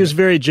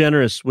very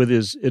generous with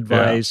his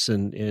advice,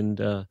 and and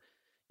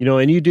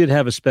you did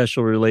have a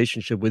special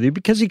relationship with him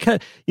because he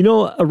kind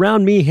of,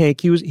 around me,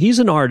 Hank, he's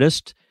an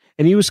artist,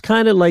 and he was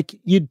kind of like,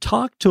 you'd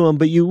talk to him,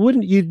 but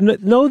you'd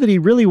know that he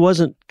really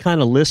wasn't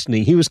kind of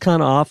listening. He was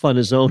kind of off on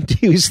his own.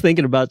 He was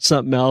thinking about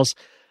something else.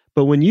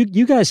 But when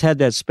you guys had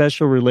that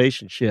special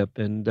relationship,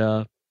 and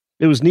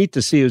it was neat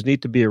to see, it was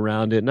neat to be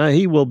around it. And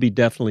he will be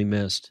definitely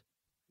missed.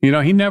 He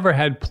never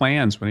had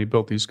plans when he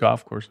built these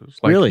golf courses.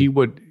 Like really?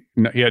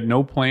 He had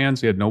no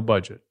plans. He had no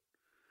budget.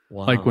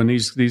 Wow. Like when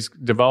these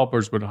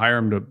developers would hire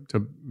him to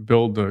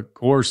build the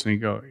course, and they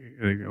go,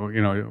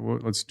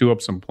 let's do up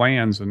some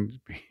plans. And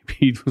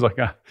Pete was like,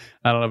 I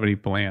don't have any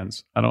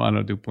plans. I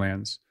don't do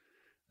plans.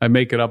 I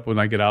make it up when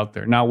I get out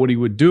there. Now, what he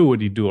would do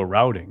a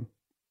routing.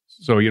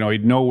 So,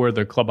 he'd know where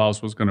the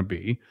clubhouse was going to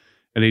be,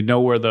 and he'd know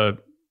where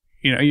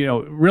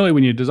really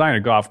when you design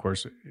a golf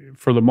course,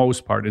 for the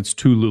most part, it's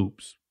 2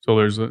 loops. So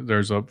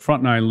there's a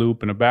front 9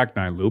 loop and a back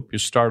 9 loop. You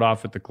start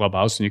off at the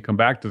clubhouse and you come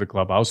back to the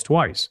clubhouse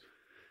twice.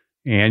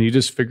 And you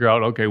just figure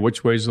out, okay,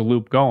 which way is the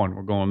loop going?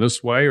 We're going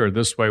this way or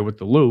this way with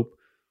the loop.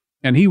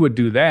 And he would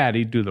do that.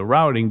 He'd do the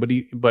routing,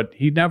 but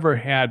he never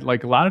had,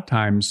 like a lot of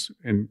times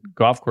in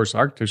golf course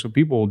architecture,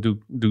 people will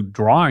do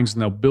drawings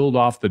and they'll build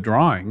off the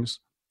drawings.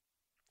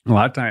 A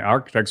lot of times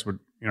architects would,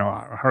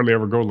 hardly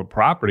ever go to the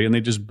property, and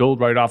they just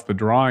build right off the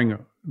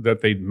drawing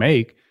that they'd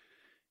make.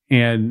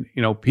 And,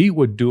 Pete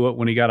would do it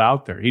when he got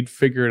out there. He'd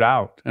figure it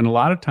out. And a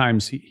lot of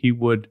times he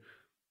would,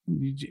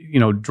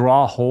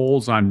 draw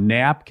holes on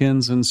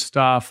napkins and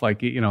stuff.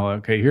 Like,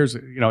 okay, here's,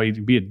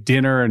 he'd be at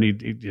dinner and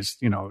he'd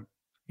just,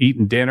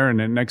 eating dinner. And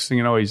then next thing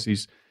you know, he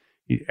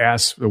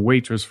asks the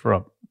waitress for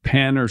a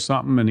pen or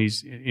something. And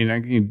he's,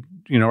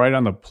 right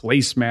on the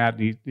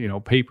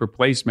placemat, paper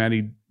placemat,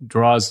 he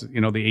draws, the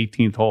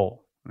 18th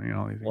hole.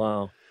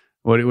 Wow.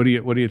 What do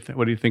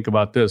you think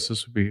about this?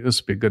 This would be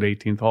a good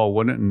 18th hole,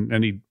 wouldn't it?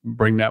 And he'd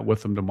bring that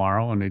with him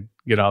tomorrow, and he'd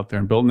get out there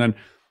and build. And then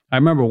I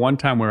remember one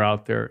time we were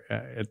out there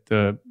at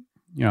the,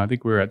 I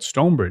think we were at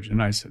Stonebridge,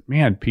 and I said,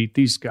 "Man, Pete,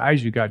 these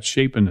guys you got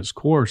shaping this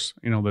course,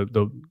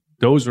 the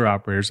dozer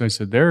operators." I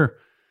said, they're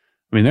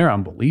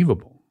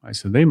unbelievable. I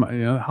said, they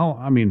might,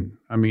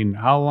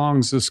 how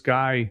long's this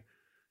guy,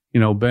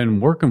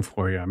 been working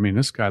for you? I mean,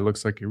 this guy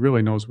looks like he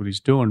really knows what he's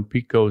doing.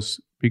 Pete goes,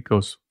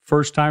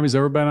 first time he's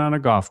ever been on a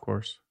golf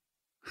course.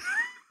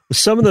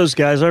 Some of those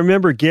guys, I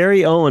remember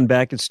Gary Owen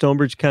back at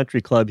Stonebridge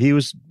Country Club. He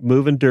was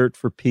moving dirt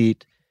for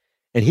Pete,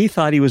 and he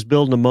thought he was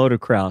building a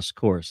motocross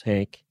course,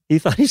 Hank. He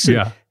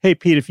said, "Hey,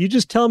 Pete, if you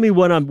just tell me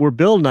what we're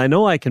building, I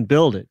know I can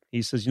build it."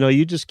 He says,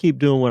 you just keep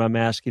doing what I'm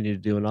asking you to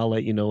do, and I'll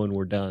let you know when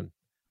we're done.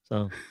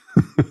 So,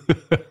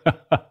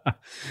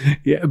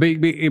 yeah,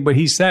 but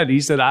he said,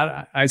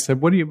 I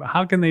said,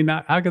 how can they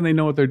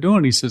know what they're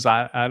doing? He says,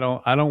 I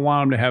don't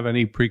want them to have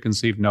any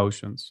preconceived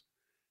notions.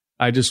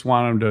 I just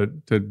want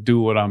them to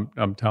do what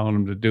I'm telling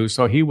them to do.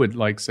 So he would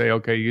like say,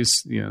 okay, you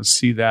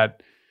see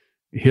that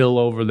hill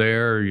over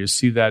there, or you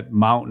see that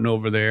mountain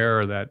over there,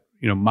 or that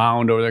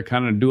mound over there,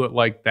 kind of do it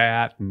like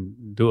that,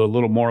 and do a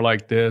little more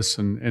like this,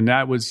 and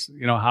that was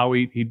how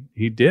he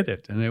did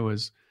it, and it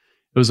was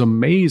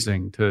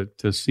amazing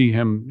to see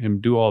him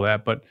do all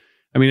that. But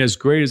I mean, as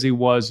great as he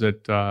was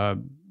at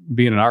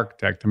being an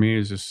architect, I mean,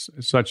 he's just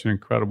such an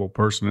incredible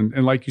person.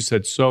 And like you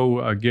said,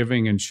 so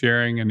giving and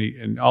sharing,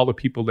 and all the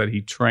people that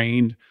he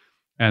trained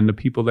and the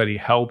people that he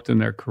helped in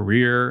their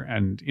career.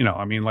 And,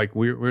 like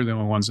we're the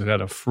only ones that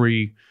had a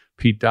free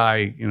Pete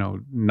Dye,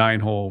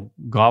 9-hole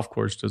golf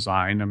course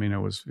design. I mean, it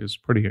was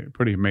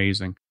pretty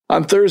amazing.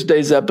 On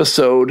Thursday's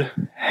episode,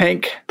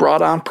 Hank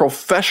brought on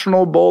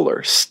professional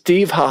bowler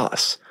Steve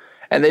Haas,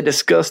 and they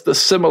discussed the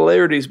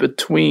similarities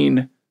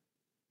between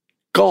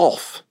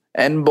golf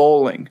and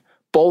bowling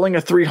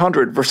a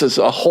 300 versus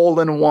a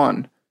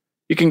hole-in-one.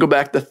 You can go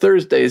back to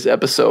Thursday's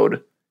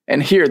episode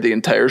and hear the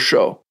entire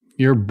show.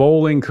 your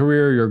bowling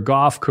career, your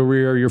golf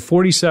career. You're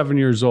 47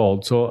 years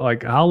old. So,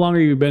 like, how long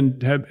have you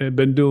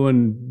been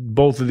doing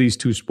both of these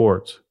two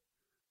sports?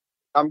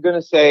 I'm going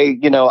to say,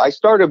 I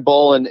started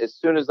bowling as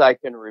soon as I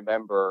can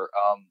remember.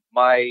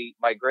 My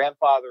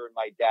grandfather and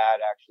my dad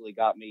actually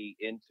got me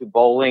into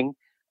bowling.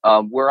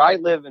 Where I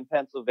live in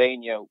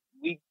Pennsylvania,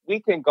 we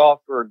can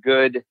golf for a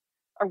good,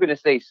 I'm going to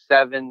say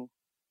 7,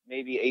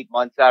 maybe 8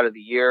 months out of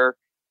the year.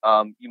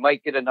 You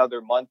might get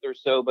another month or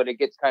so, but it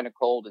gets kind of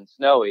cold and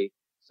snowy.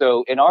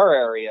 So in our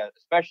area,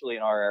 especially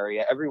in our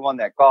area, everyone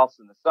that golfs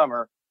in the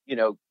summer,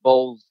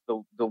 bowls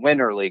the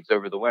winter leagues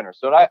over the winter.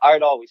 So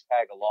I'd always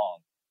tag along.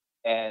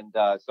 And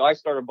so I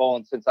started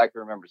bowling since I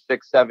can remember,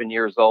 6, 7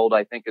 years old,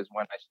 I think is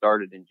when I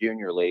started in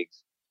junior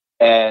leagues.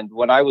 And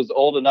when I was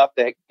old enough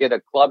to get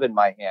a club in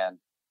my hand,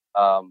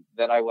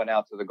 then I went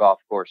out to the golf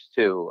course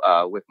too,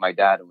 with my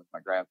dad and with my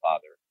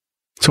grandfather.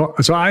 So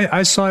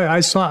I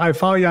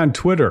follow you on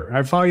Twitter.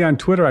 I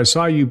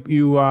saw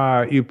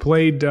you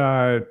played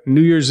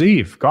New Year's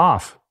Eve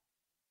golf.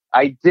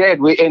 I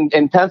did. We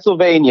in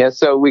Pennsylvania,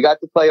 so we got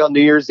to play on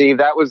New Year's Eve.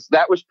 That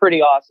was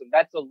pretty awesome.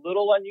 That's a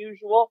little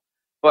unusual,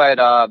 but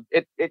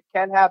it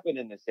can happen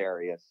in this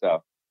area.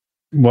 So,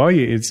 well,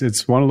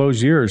 it's one of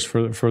those years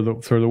for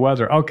the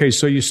weather. Okay,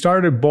 so you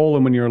started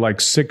bowling when you were like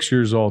 6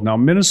 years old. Now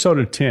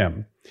Minnesota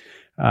Tim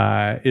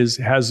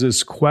has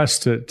this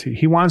quest to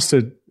he wants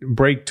to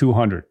break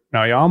 200.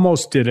 Now he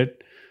almost did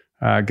it.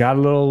 Got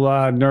a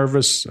little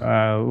nervous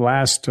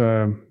last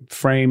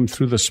frame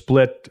through the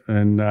split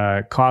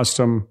and cost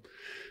him.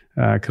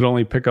 Could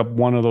only pick up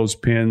one of those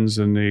pins,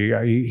 and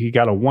he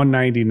got a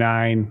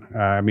 199.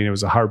 I mean, it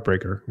was a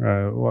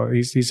heartbreaker. Well,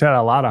 he's had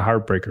a lot of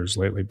heartbreakers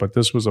lately, but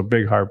this was a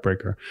big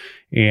heartbreaker.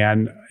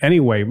 And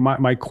anyway,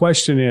 my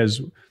question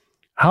is,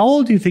 how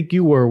old do you think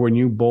you were when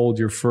you bowled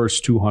your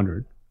first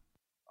 200?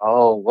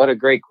 Oh, what a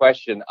great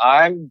question.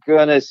 I'm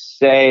going to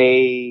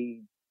say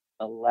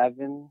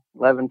 11,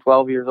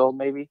 12 years old,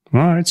 maybe.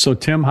 All right. So,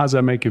 Tim, how's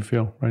that make you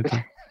feel right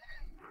there?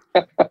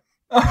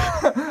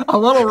 A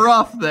little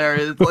rough there.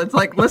 It's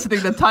like listening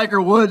to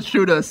Tiger Woods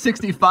shoot a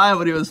 65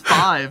 when he was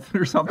 5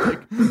 or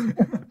something.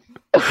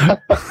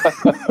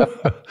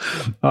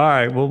 All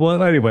right.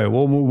 Well, anyway,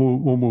 we'll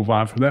move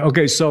on from that.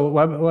 Okay. So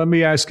let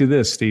me ask you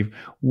this, Steve.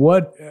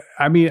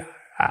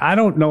 I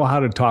don't know how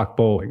to talk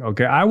bowling.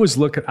 Okay. I was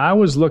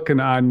looking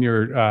on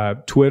your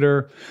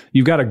Twitter.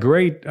 You've got a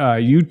great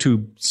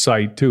YouTube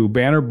site too,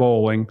 Banner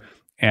Bowling,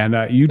 and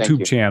a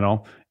YouTube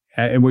channel,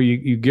 and where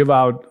you give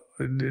out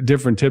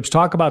different tips.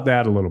 Talk about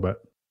that a little bit.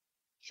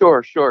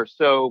 Sure.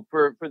 So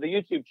for the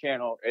YouTube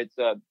channel, it's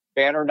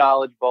Banner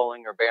Knowledge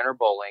Bowling or Banner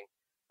Bowling.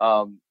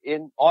 On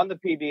the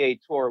PBA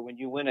tour, when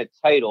you win a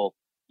title,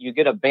 you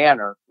get a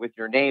banner with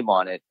your name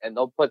on it, and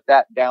they'll put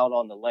that down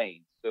on the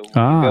lane. So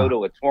when you go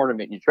to a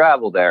tournament and you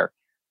travel there,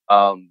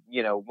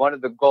 one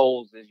of the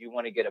goals is you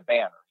want to get a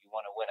banner. You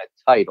want to win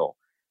a title.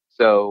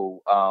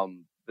 So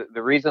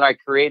the reason I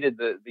created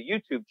the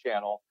YouTube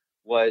channel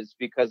was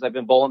because I've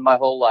been bowling my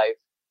whole life.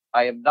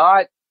 I am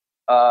not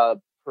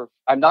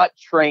I'm not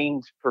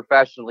trained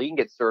professionally. You can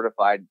get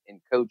certified in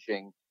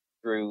coaching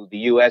through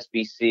the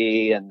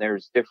USBC, and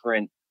there's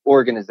different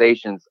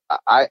organizations.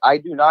 I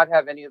do not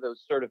have any of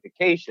those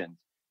certifications,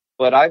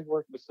 but I've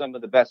worked with some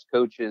of the best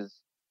coaches,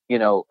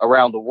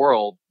 around the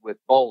world with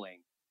bowling.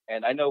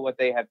 And I know what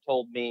they have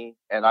told me,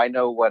 and I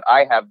know what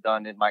I have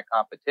done in my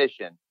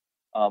competition.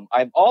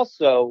 I'm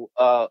also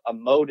a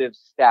Motive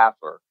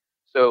staffer.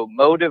 So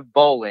Motive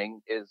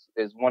Bowling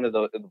is one of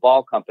the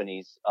ball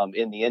companies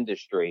in the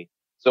industry.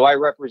 So I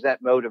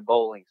represent Motive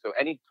Bowling. So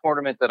any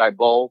tournament that I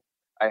bowl,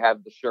 I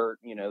have the shirt,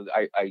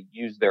 I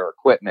use their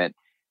equipment,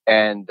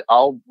 and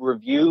I'll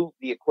review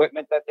the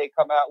equipment that they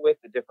come out with,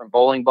 the different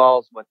bowling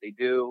balls, what they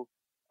do,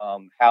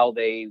 how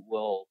they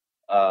will,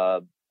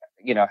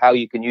 how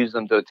you can use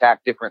them to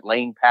attack different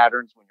lane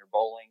patterns when you're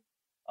bowling.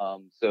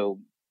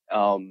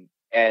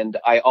 And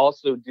I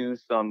also do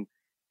some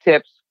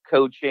tips,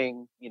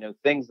 coaching,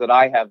 things that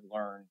I have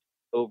learned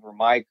over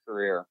my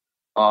career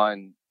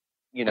on,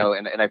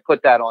 and I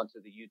put that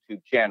onto the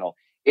YouTube channel.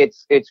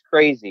 It's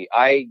crazy.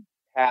 I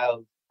have,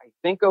 I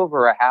think,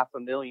 over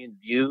 500,000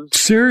 views.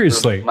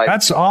 Seriously,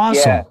 that's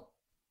awesome. Yeah,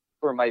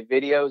 for my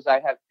videos, I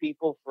have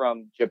people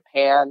from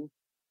Japan,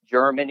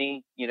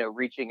 Germany,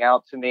 reaching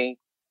out to me,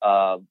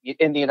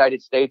 in the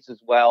United States as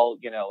well,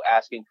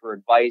 asking for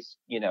advice.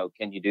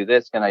 Can you do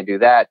this? Can I do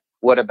that?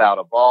 What about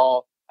a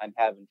ball? I'm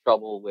having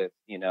trouble with,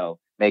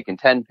 making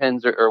 10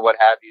 pins or what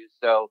have you.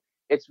 So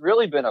it's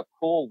really been a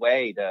cool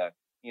way to,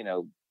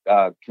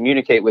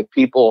 communicate with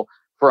people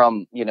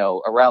from,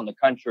 around the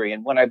country.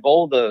 And when I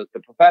bowl the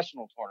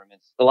professional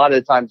tournaments, a lot of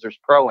the times there's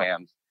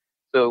pro-ams.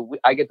 So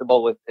I get to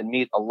bowl with and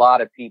meet a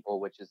lot of people,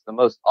 which is the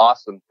most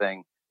awesome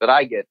thing that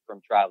I get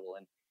from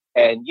traveling.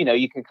 And,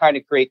 you can kind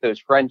of create those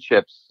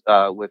friendships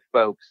with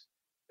folks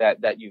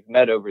that you've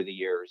met over the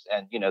years.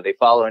 And, they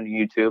follow on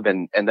YouTube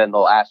and then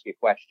they'll ask you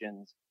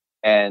questions.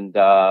 And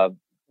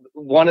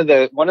one of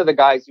the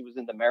guys who was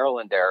in the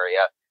Maryland area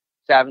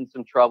was having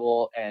some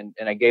trouble, and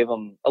I gave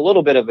him a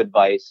little bit of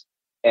advice,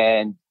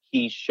 and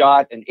he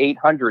shot an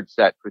 800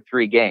 set for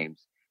 3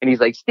 games. And he's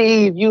like,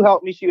 Steve, you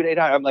helped me shoot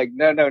 800. I'm like,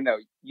 no.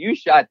 You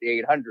shot the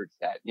 800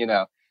 set.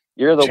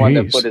 You're the one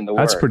that put in the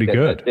work. That's pretty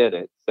good. That did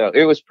it. So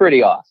it was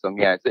pretty awesome.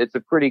 Yeah, it's a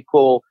pretty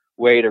cool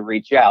way to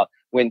reach out.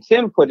 When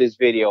Tim put his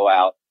video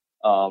out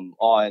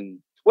on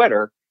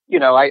Twitter,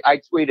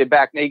 I tweeted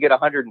back, now you get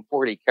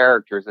 140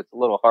 characters. It's a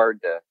little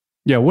hard to.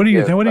 Yeah, what do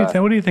you think? What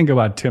do you think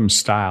about Tim's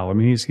style? I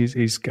mean,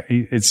 it's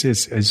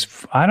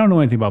I don't know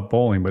anything about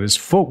bowling, but his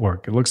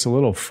footwork, it looks a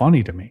little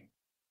funny to me.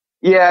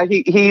 Yeah,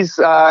 he's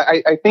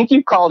I think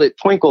you called it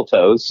twinkle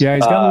toes. Yeah,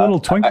 he's got a little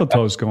twinkle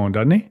toes going,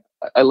 doesn't he?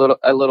 A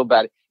little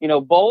bit.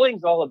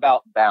 Bowling's all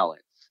about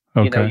balance.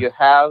 Okay. You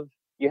have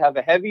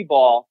a heavy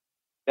ball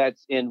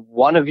that's in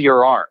one of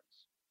your arms.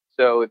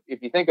 So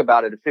if you think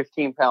about it, a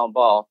 15-pound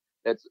ball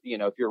that's,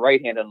 if you're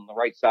right-handed on the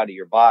right side of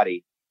your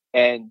body,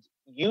 and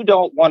you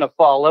don't want to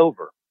fall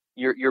over.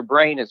 Your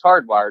brain is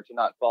hardwired to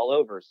not fall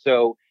over.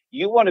 So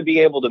you want to be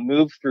able to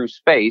move through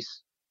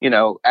space,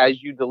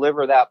 as you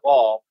deliver that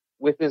ball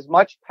with as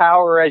much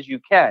power as you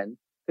can.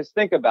 Because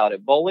think about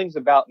it, bowling's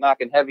about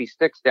knocking heavy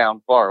sticks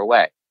down far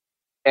away.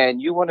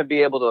 And you want to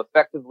be able to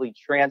effectively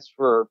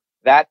transfer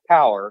that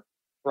power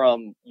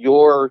from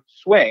your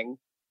swing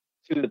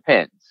to the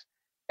pins.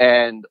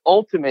 And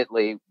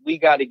ultimately, we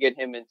got to get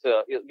him into,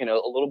 a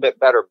little bit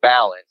better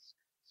balance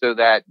so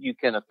that you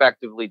can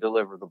effectively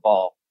deliver the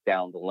ball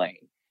down the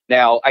lane.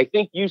 Now, I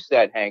think you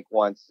said, Hank,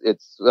 once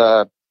it's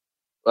a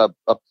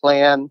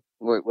plan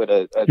with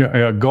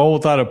a goal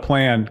without a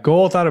plan.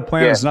 Goal without a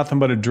plan is nothing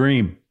but a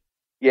dream.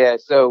 Yeah.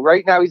 So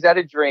right now he's at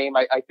a dream.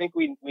 I think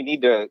we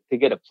need to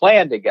get a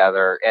plan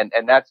together, and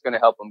that's going to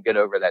help him get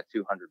over that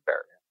 200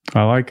 barrier.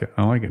 I like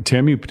it.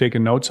 Tim, you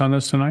taking notes on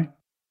this tonight?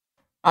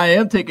 I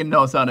am taking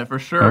notes on it for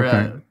sure.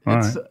 Okay.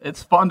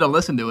 It's fun to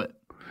listen to it.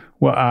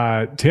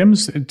 Well,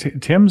 Tim's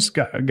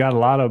got a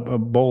lot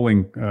of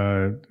bowling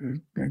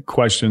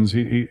questions.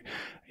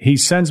 He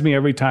sends me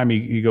every time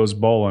he goes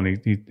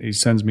bowling. He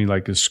sends me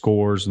like his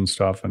scores and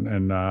stuff,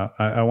 and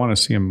I want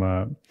to see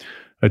him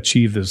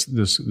achieve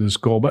this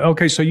goal. But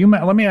okay, so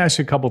let me ask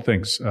you a couple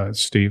things,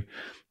 Steve.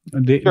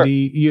 Sure.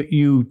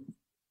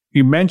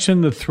 You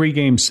mentioned the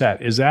 3-game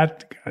set. Is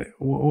that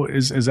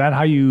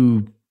how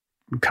you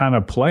kind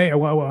of play? Give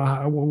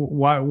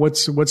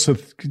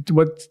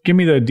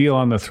me the deal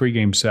on the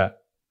 3-game set.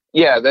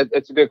 Yeah,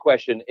 that's a good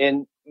question.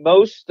 In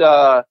most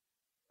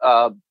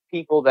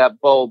people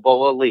that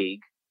bowl a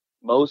league,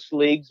 most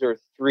leagues are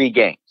 3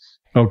 games.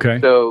 Okay.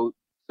 So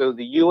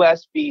the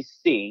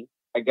USBC,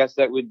 I guess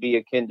that would be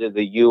akin to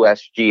the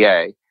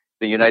USGA,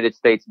 the United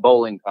States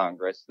Bowling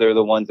Congress. They're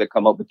the ones that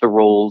come up with the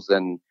rules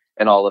and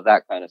all of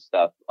that kind of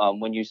stuff.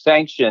 When you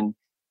sanction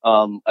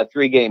a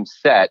 3-game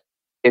set,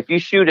 if you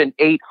shoot an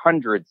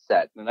 800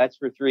 set, and that's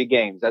for 3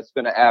 games, that's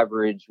going to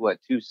average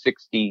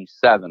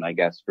 267, I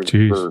guess,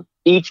 for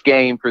each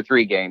game for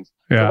 3 games.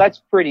 Yeah. So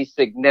that's pretty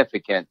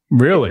significant.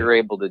 Really, if you're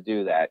able to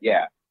do that.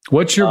 Yeah.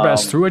 What's your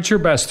best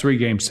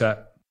 3-game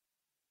set?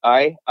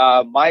 My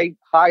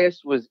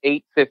highest was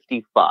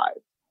 855.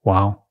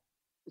 Wow.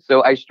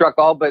 So I struck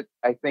all but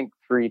I think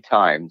 3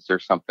 times or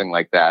something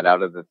like that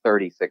out of the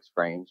 36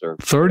 frames. Or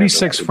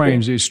 36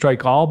 frames, you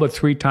strike all but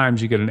 3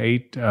 times, you get an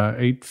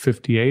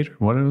 858 or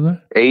what is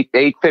that?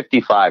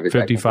 855 is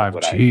 55.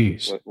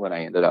 Jeez. What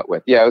I ended up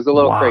with. Yeah, it was a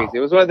little crazy.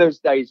 It was one of those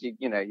days you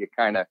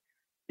kind of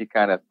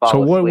fall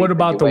So asleep what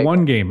about the wake 1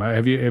 up. game?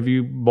 Have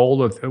you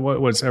bowled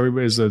what's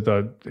everybody is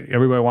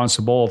everybody wants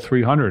to bowl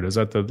 300? Is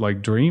that the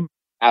dream?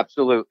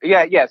 Absolutely.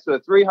 Yeah. So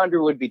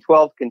 300 would be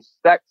 12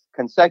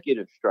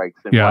 consecutive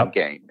strikes in 1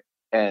 game.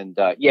 And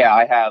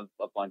I have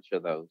a bunch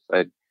of those.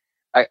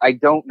 I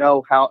don't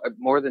know how,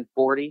 more than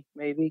 40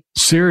 maybe.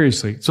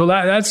 Seriously. So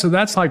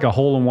that's like a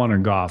hole-in-one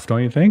in golf,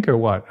 don't you think, or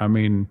what? I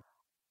mean,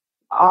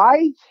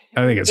 I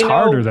think it's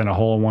harder than a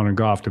hole-in-one in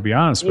golf, to be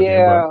honest with you.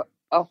 Yeah,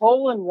 a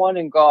hole-in-one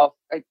in golf.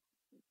 I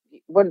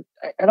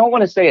don't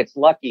want to say it's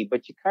lucky,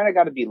 but you kind of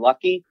got to be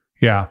lucky.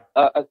 Yeah.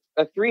 A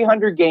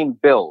 300 game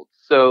build.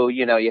 So,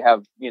 you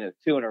have,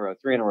 2 in a row,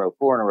 3 in a row,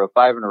 4 in a row,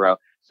 5 in a row.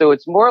 So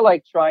it's more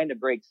like trying to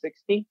break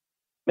 60,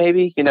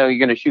 maybe, you're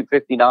going to shoot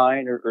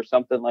 59 or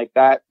something like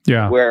that.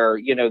 Yeah. Where,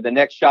 the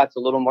next shot's a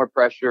little more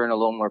pressure and a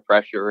little more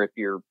pressure if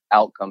you're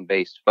outcome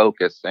based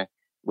focus,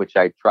 which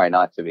I try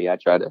not to be. I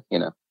try to,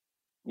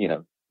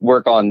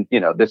 work on,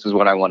 this is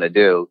what I want to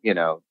do,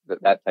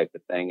 that type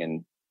of thing.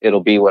 And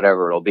it'll be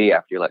whatever it'll be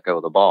after you let go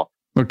of the ball.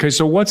 Okay.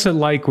 So what's it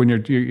like when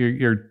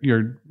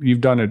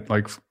you've done it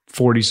like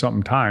 40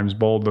 something times,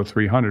 bowled the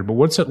 300, but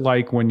what's it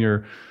like when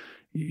you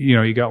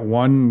got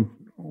one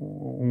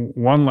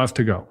left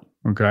to go.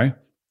 Okay.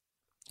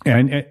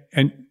 And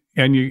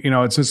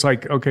it's just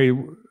like, okay,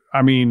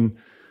 I mean,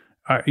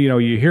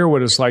 you hear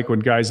what it's like when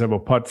guys have a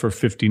putt for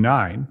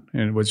 59,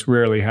 and which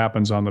rarely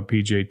happens on the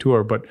PGA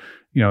Tour, but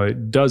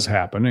it does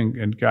happen.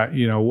 And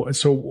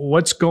so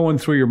what's going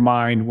through your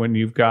mind when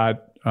you've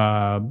got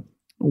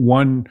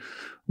one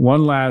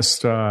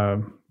last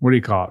what do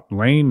you call it?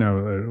 Lane?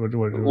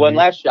 One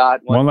last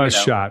shot. One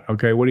last shot.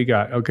 Okay, what do you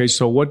got? Okay,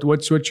 so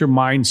what's your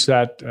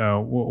mindset?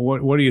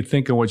 What are you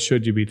thinking? What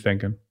should you be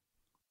thinking?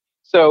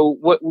 So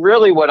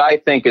what I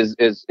think is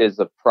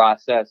a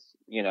process.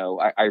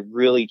 I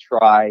really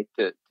try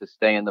to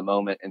stay in the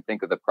moment and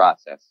think of the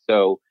process.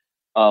 So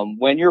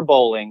when you're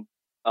bowling,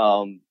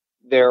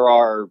 there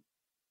are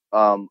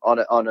on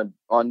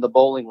the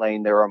bowling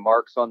lane, there are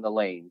marks on the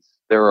lanes.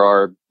 There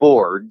are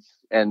boards,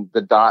 and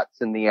the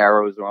dots and the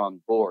arrows are on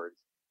boards,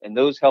 and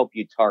those help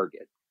you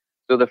target.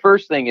 So the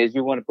first thing is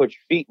you want to put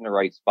your feet in the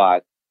right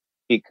spot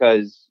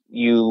because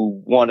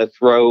you want to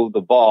throw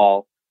the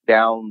ball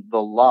down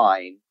the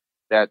line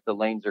that the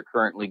lanes are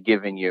currently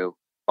giving you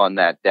on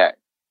that day.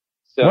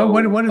 So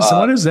what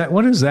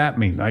does that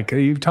mean? Like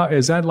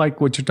is that like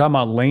what you're talking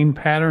about, lane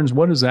patterns?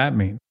 What does that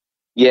mean?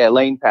 Yeah,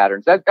 lane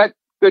patterns. That's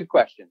good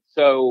question.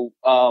 So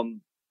I'll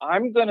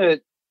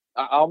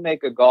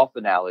make a golf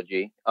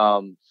analogy.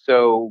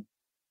 So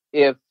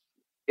if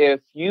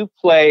you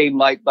play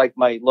my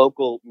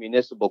local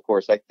municipal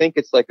course, I think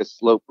it's like a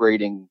slope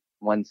rating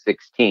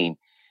 116.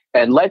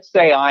 And let's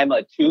say I'm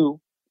a 2,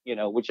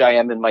 which I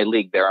am in my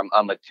league there.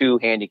 I'm a 2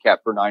 handicap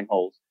for 9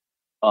 holes.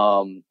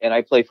 And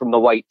I play from the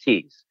white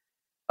tees.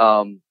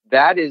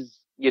 That is,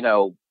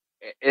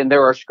 and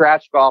there are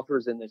scratch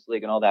golfers in this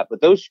league and all that, but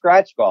those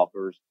scratch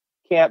golfers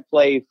can't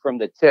play from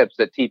the tips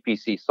at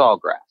TPC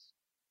Sawgrass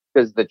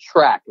because the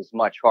track is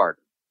much harder.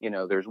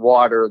 There's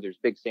water, there's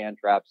big sand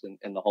traps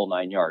and the whole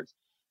 9 yards.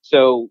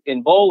 So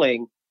in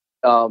bowling,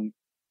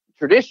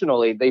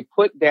 traditionally they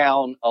put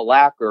down a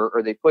lacquer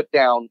or they put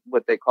down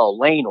what they call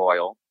lane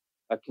oil,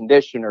 a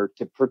conditioner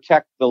to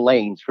protect the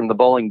lanes from the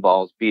bowling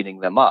balls beating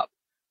them up.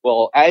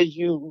 Well, as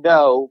you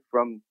know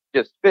from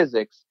just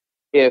physics,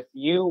 if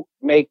you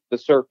make the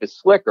surface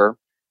slicker,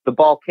 the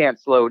ball can't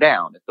slow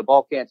down. If the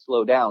ball can't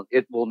slow down,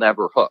 it will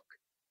never hook.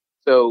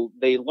 So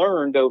they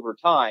learned over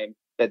time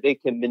that they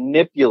can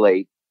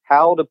manipulate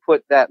how to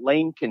put that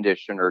lane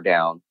conditioner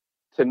down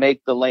to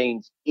make the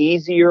lanes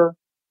easier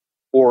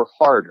or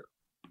harder.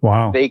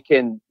 Wow. They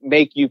can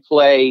make you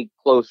play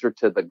closer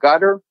to the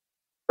gutter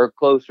or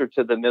closer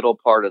to the middle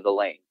part of the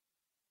lane.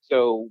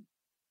 So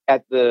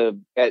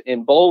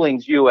in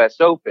bowling's US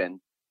Open,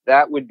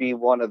 that would be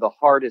one of the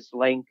hardest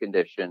lane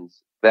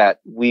conditions that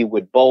we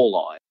would bowl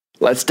on.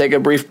 Let's take a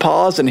brief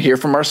pause and hear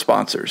from our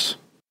sponsors.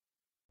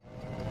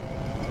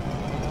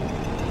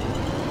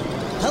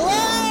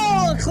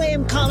 Hello,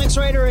 acclaimed comics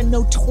writer and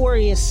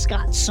notorious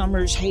Scott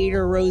Summers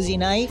hater, Rosie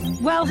Knight.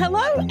 Well,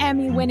 hello,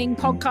 Emmy-winning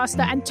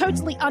podcaster and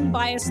totally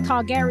unbiased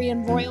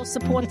Targaryen royal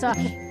supporter,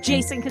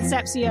 Jason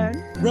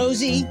Concepcion.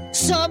 Rosie,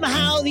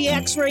 somehow the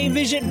X-Ray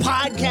Vision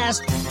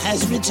podcast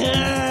has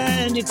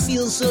returned. It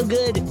feels so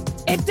good.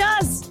 It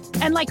does.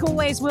 And like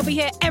always, we'll be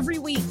here every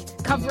week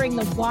covering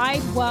the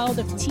wide world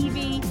of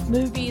TV,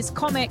 movies,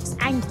 comics,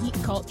 and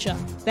geek culture.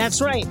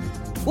 That's right.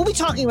 We'll be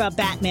talking about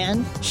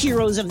Batman,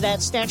 heroes of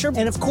that stature,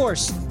 and of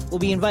course, we'll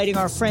be inviting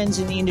our friends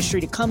in the industry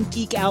to come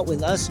geek out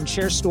with us and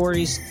share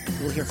stories.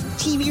 We'll hear from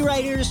TV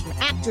writers, from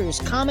actors,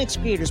 comics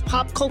creators,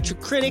 pop culture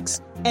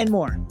critics, and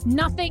more.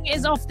 Nothing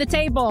is off the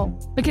table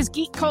because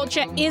geek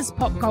culture is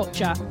pop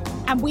culture,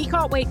 and we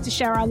can't wait to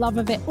share our love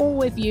of it all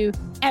with you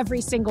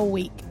every single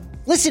week.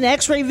 Listen to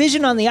X-Ray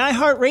Vision on the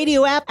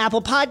iHeartRadio app,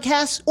 Apple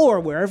Podcasts,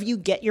 or wherever you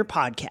get your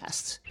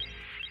podcasts.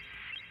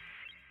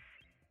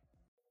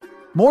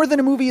 More Than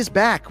a Movie is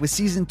back with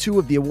season 2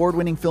 of the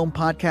award-winning film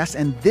podcast,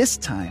 and this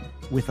time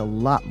with a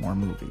lot more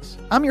movies.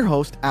 I'm your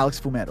host, Alex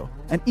Fumero,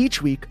 and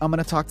each week I'm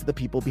going to talk to the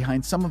people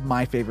behind some of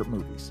my favorite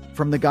movies.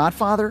 From The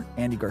Godfather,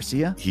 Andy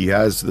Garcia. He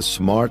has the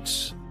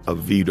smarts of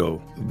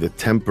Vito, the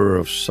temper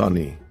of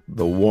Sonny,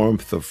 the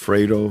warmth of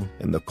Fredo,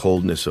 and the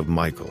coldness of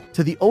Michael.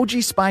 To the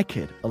OG Spy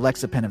Kid,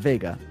 Alexa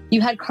Penavega.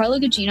 You had Carla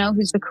Gugino,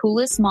 who's the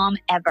coolest mom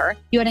ever.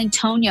 You had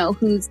Antonio,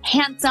 who's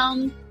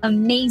handsome,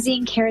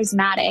 amazing,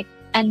 charismatic.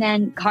 And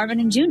then Carmen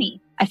and Junie.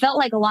 I felt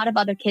like a lot of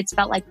other kids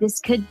felt like this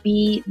could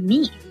be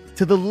me.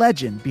 To the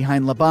legend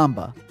behind La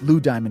Bamba, Lou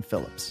Diamond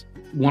Phillips.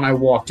 When I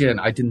walked in,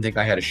 I didn't think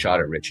I had a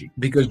shot at Richie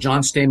because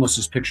John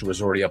Stamos' picture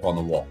was already up on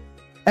the wall.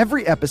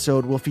 Every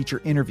episode will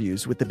feature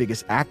interviews with the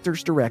biggest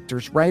actors,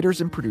 directors, writers,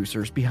 and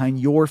producers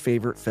behind your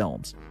favorite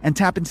films and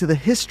tap into the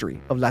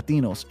history of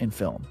Latinos in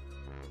film.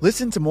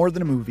 Listen to More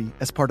Than a Movie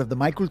as part of the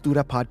My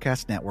Cultura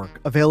Podcast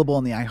Network, available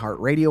on the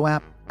iHeartRadio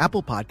app,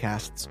 Apple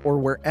Podcasts, or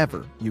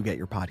wherever you get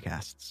your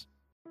podcasts.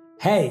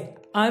 Hey,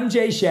 I'm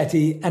Jay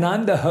Shetty, and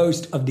I'm the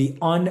host of the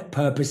On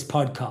Purpose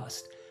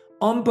podcast.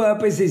 On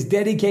Purpose is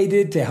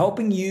dedicated to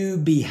helping you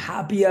be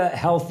happier,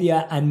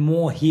 healthier, and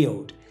more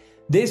healed.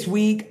 This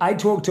week, I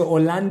talked to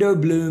Orlando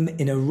Bloom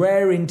in a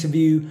rare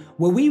interview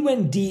where we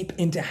went deep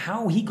into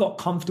how he got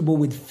comfortable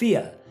with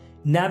fear,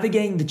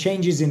 navigating the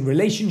changes in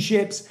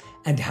relationships,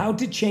 and how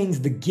to change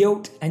the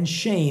guilt and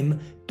shame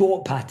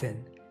thought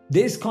pattern.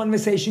 This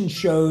conversation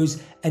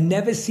shows a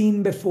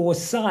never-seen-before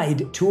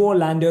side to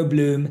Orlando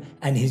Bloom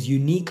and his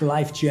unique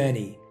life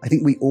journey. I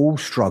think we all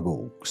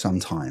struggle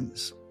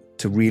sometimes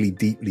to really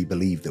deeply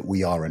believe that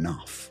we are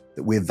enough,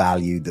 that we're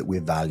valued, that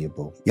we're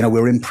valuable.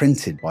 We're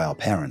imprinted by our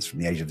parents from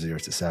the age of 0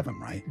 to 7,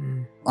 right?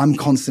 I'm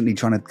constantly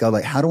trying to go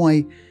like, how do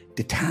I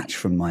detach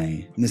from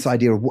this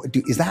idea of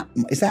is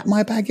that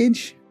my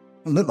baggage?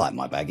 It doesn't look like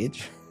my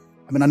baggage.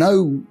 I mean, I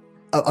know,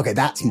 okay,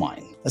 that's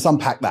mine. Let's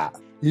unpack that.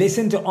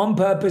 Listen to On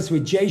Purpose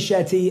with Jay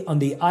Shetty on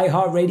the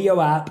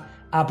iHeartRadio app,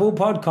 Apple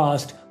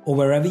Podcast, or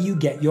wherever you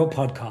get your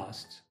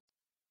podcasts.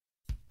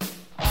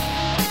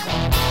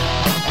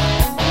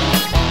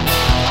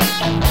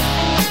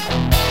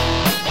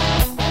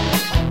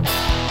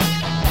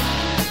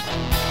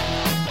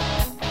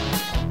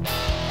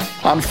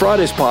 On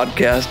Friday's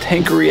podcast,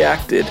 Hank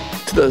reacted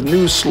to the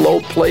new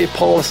slow play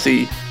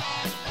policy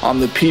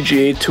on the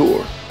PGA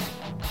Tour.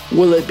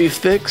 Will it be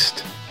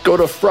fixed? Go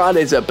to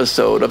Friday's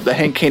episode of the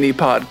Hank Haney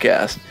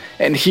podcast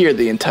and hear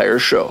the entire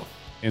show.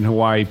 In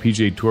Hawaii,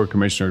 PGA Tour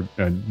Commissioner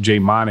Jay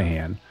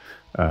Monahan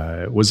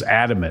was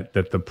adamant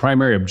that the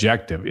primary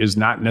objective is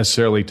not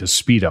necessarily to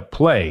speed up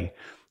play.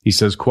 He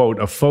says, quote,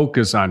 a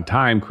focus on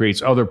time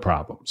creates other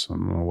problems. I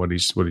don't know what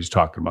he's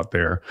talking about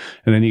there.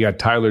 And then you got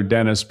Tyler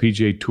Dennis,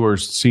 PGA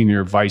Tour's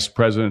Senior Vice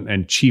President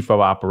and Chief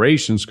of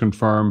Operations,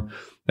 confirm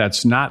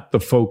that's not the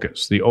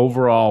focus. The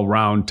overall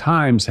round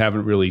times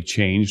haven't really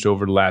changed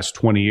over the last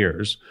 20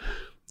 years,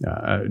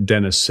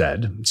 Dennis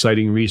said,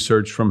 citing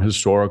research from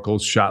historical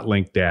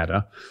ShotLink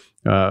data.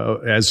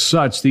 As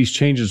such, these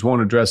changes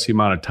won't address the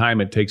amount of time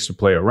it takes to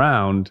play a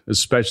round,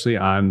 especially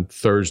on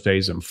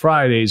Thursdays and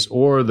Fridays,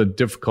 or the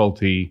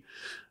difficulty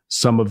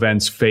some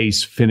events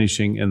face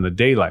finishing in the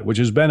daylight, which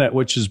has been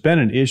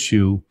an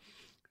issue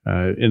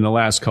in the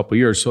last couple of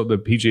years. So the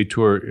PGA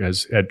Tour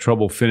has had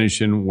trouble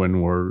finishing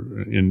when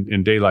we're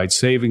in daylight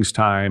savings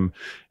time,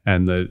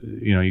 and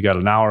you got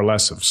an hour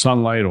less of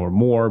sunlight or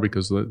more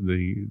because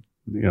the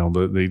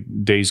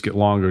days get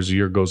longer as the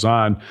year goes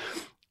on.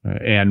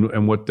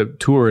 And what the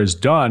tour has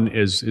done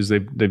is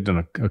they've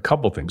done a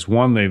couple things.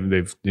 One,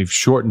 they've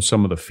shortened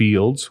some of the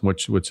fields,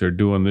 which they're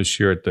doing this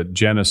year at the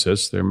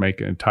Genesis. They're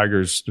making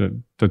Tiger's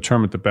the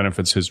tournament that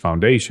benefits his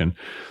foundation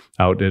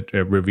out at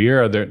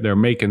Riviera. They're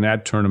making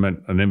that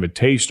tournament an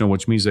invitational,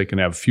 which means they can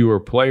have fewer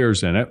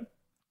players in it.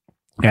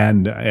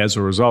 And as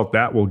a result,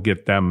 that will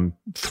get them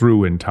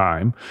through in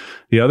time.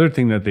 The other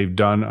thing that they've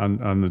done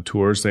on the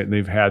tours,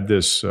 they've had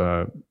this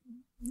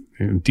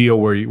deal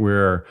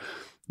where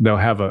they'll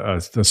have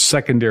a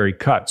secondary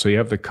cut. So you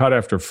have the cut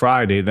after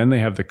Friday, then they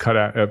have the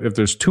cut if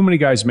there's too many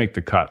guys make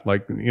the cut.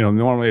 Like,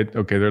 normally,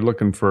 they're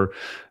looking for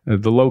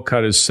the low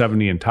cut is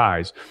 70 in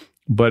ties.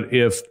 But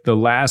if the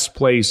last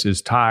place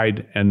is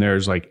tied and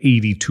there's like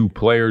 82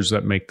 players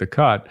that make the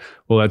cut,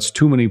 well, that's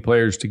too many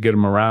players to get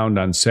them around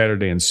on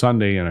Saturday and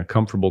Sunday in a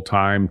comfortable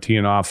time,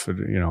 teeing off,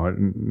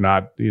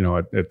 not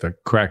at the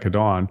crack of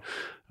dawn.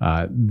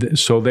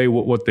 So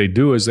what they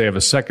do is they have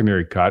a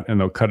secondary cut and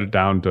they'll cut it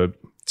down to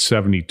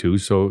 72.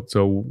 So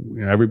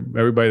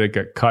everybody that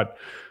got cut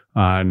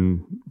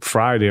on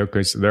Friday,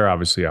 okay, so they're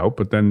obviously out,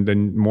 but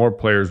then more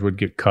players would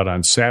get cut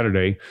on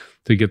Saturday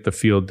to get the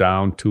field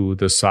down to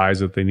the size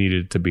that they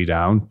needed to be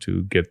down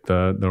to get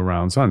the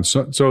rounds on.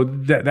 So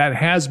that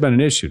has been an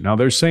issue. Now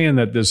they're saying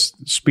that this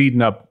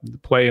speeding up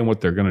play and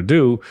what they're going to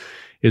do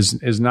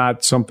is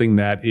not something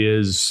that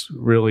is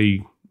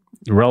really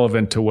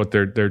relevant to what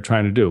they're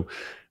trying to do,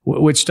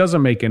 which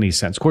doesn't make any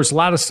sense. Of course, a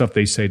lot of stuff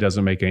they say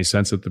doesn't make any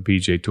sense at the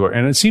PGA Tour.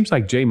 And it seems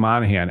like Jay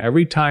Monahan,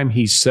 every time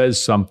he says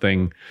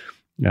something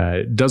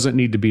doesn't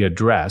need to be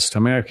addressed. I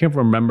mean, I can't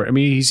remember. I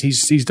mean,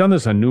 he's done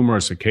this on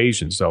numerous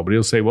occasions, though. But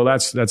he'll say, "Well,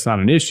 that's not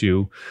an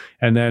issue,"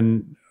 and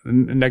then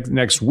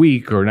next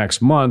week or next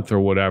month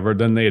or whatever,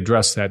 then they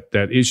address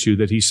that issue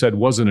that he said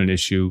wasn't an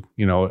issue,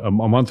 a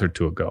month or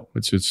two ago.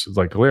 It's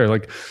like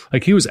hilarious.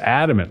 Like he was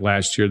adamant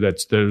last year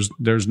that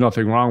there's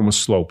nothing wrong with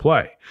slow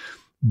play,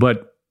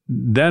 but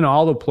then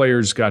all the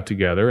players got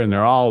together and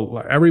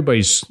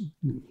everybody's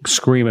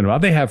screaming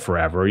about, they have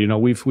forever.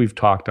 We've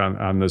talked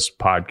on this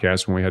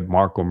podcast when we had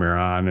Mark O'Meara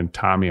on and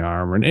Tommy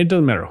Armour, and it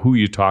doesn't matter who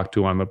you talk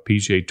to on the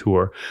PGA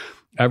Tour.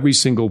 Every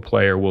single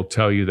player will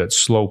tell you that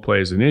slow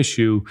play is an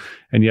issue,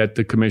 and yet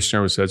the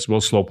commissioner says,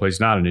 well, slow play is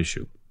not an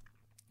issue.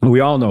 We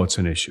all know it's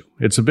an issue.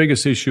 It's the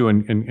biggest issue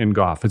in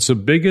golf. It's the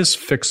biggest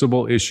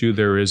fixable issue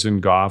there is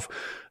in golf.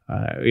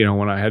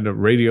 When I had a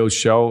radio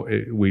show,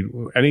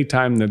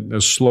 anytime that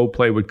a slow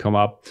play would come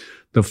up,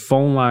 the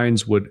phone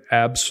lines would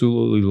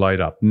absolutely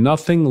light up.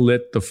 Nothing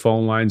lit the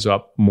phone lines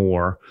up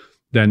more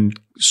than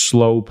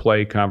slow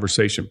play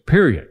conversation,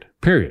 period.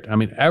 I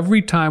mean,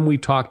 every time we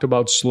talked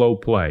about slow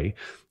play,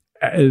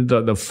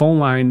 the phone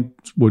line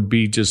would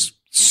be just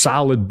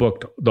solid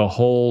booked the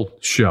whole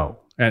show.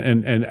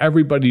 And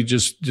everybody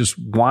just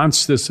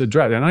wants this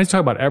address. And I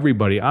talk about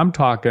everybody. I'm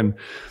talking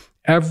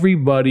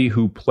everybody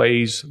who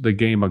plays the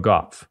game of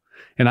golf.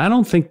 And I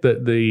don't think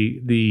that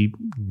the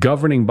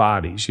governing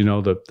bodies, the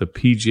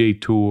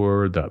PGA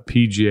Tour, the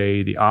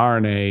PGA, the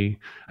R&A,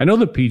 I know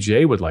the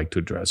PGA would like to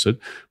address it,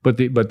 but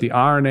the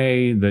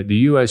R&A,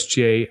 the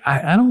USGA,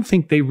 I don't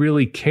think they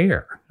really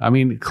care. I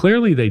mean,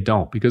 clearly they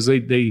don't, because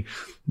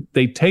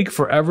they take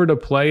forever to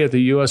play at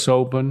the US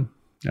Open.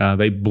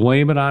 They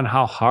blame it on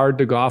how hard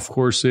the golf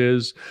course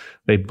is.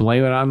 They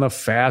blame it on the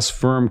fast,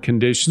 firm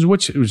conditions,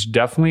 which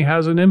definitely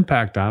has an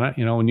impact on it.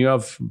 When you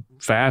have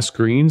fast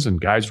greens and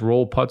guys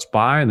roll putts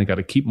by and they got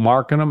to keep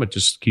marking them, it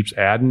just keeps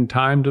adding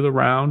time to the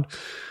round.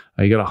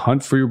 You got to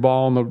hunt for your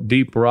ball in the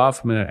deep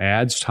rough. I mean, it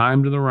adds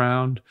time to the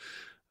round.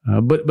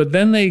 But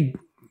then they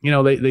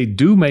they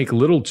do make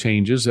little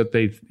changes that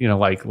they,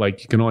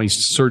 like you can only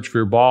search for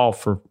your ball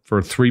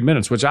for 3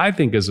 minutes, which I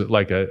think is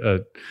like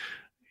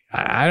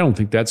I don't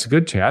think that's a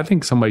good change. I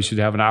think somebody should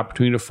have an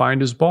opportunity to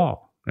find his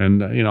ball.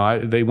 And,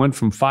 they went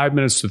from 5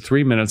 minutes to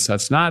 3 minutes.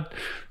 That's not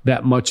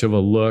that much of a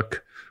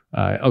look.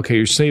 Okay,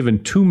 you're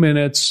saving 2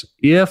 minutes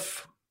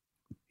if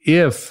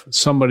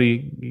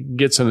somebody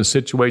gets in a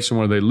situation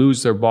where they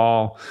lose their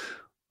ball.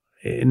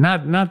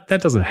 Not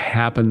that doesn't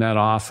happen that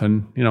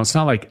often. It's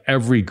not like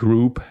every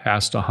group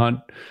has to hunt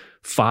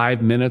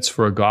 5 minutes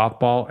for a golf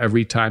ball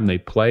every time they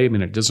play. I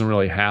mean, it doesn't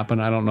really happen.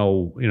 I don't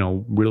know,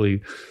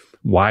 really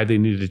why they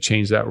needed to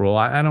change that rule.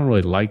 I don't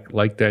really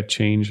like that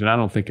change, and I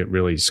don't think it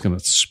really is going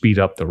to speed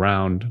up the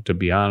round, to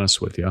be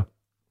honest with you.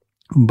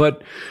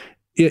 But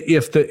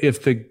if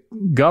the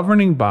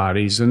governing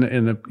bodies and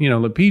the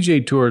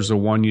PGA Tour is the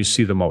one you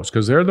see the most,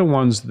 because they're the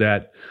ones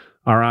that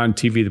are on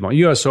TV the most.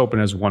 U.S. Open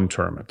has one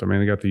tournament. I mean,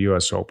 they got the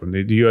U.S. Open,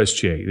 the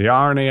USGA. The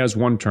RNA has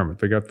one tournament.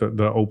 They got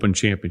the Open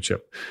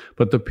Championship.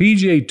 But the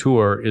PGA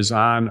Tour is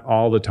on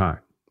all the time.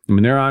 I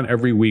mean, they're on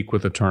every week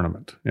with a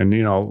tournament. And,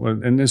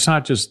 and it's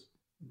not just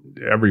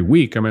every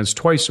week. I mean, it's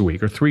twice a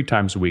week or 3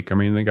 times a week. I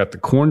mean, they got the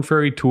Korn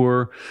Ferry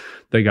Tour.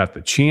 They got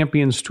the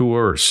Champions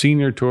Tour or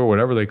Senior Tour,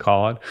 whatever they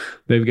call it.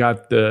 They've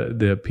got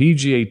the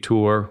PGA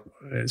Tour.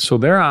 So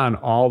they're on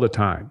all the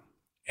time.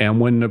 And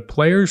when the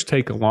players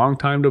take a long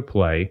time to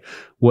play,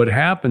 what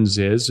happens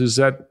is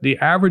that the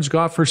average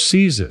golfer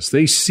sees this.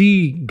 They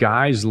see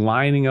guys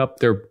lining up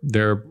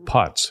their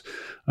putts,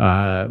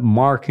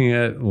 marking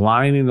it,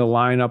 lining the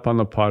line up on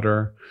the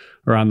putter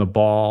or on the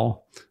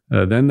ball.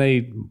 Then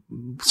they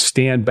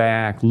stand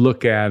back,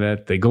 look at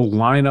it. They go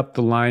line up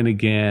the line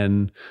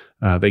again.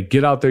 They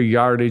get out their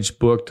yardage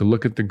book to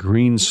look at the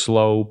green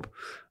slope.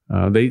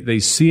 They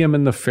see them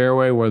in the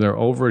fairway where they're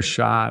over a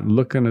shot,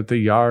 looking at the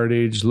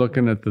yardage,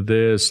 looking at the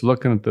this,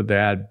 looking at the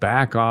that,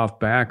 back off,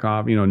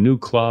 new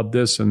club,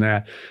 this and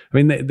that.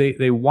 I mean,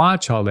 they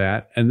watch all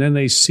that, and then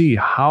they see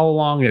how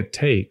long it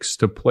takes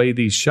to play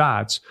these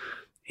shots,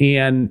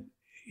 and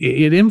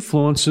it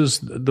influences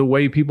the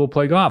way people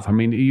play golf. I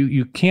mean,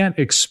 you can't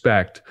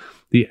expect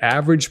the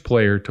average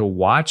player to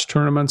watch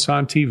tournaments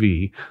on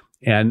TV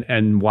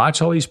and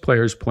watch all these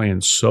players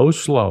playing so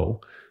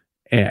slow.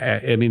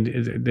 I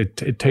mean,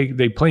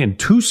 they play in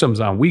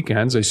twosomes on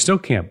weekends. They still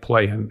can't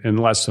play in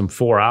less than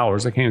 4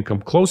 hours. They can't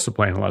come close to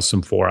playing in less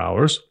than 4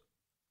 hours.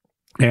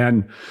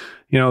 And,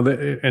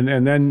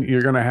 and then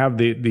you're going to have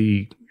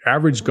the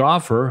average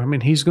golfer. I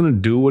mean, he's going to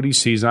do what he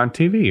sees on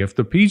TV. If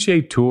the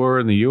PGA Tour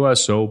and the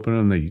U.S.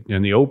 Open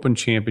and the Open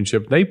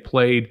Championship, they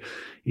played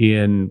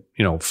in,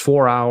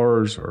 4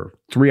 hours or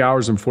 3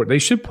 hours and 4, they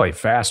should play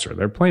faster.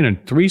 They're playing in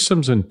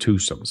threesomes and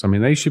twosomes. I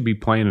mean, they should be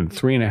playing in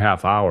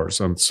 3.5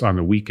 hours on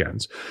the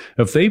weekends.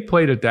 If they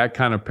played at that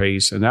kind of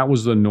pace and that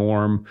was the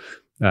norm,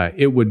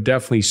 it would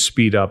definitely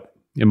speed up,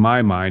 in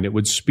my mind, it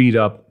would speed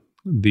up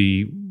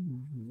the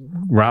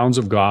rounds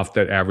of golf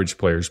that average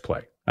players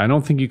play. I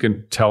don't think you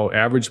can tell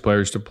average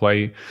players to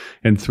play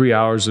in 3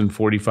 hours and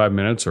 45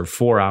 minutes or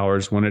 4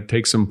 hours when it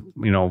takes them,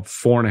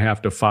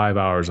 4.5 to 5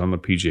 hours on the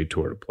PGA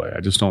Tour to play. I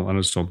just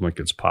don't think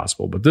it's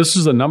possible. But this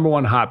is the number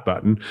one hot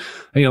button.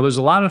 There's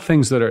a lot of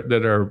things that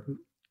are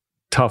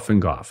tough in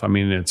golf. I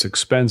mean, it's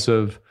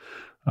expensive.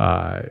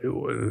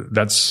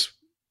 That's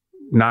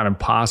not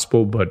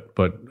impossible,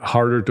 but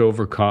harder to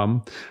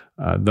overcome.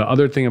 The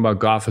other thing about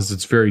golf is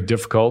it's very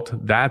difficult.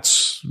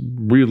 That's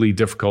really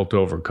difficult to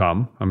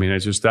overcome. I mean,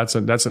 it's just that's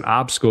an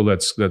obstacle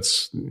that's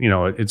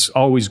it's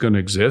always going to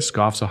exist.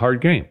 Golf's a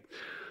hard game,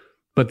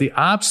 but the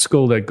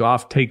obstacle that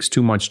golf takes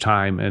too much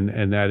time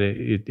and that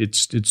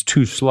it's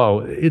too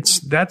slow.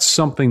 That's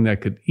something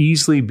that could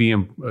easily be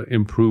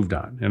improved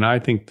on. And I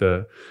think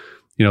the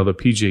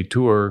PGA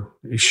Tour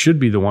should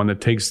be the one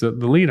that takes the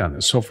lead on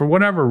this. So for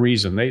whatever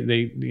reason,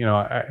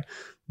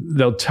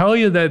 they'll tell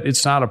you that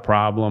it's not a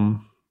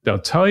problem. They'll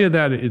tell you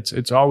that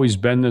it's always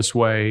been this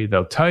way.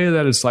 They'll tell you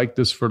that it's like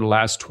this for the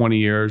last 20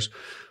 years.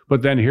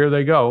 But then here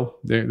they go.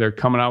 They're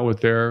coming out with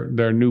their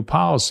new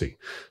policy.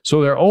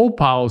 So their old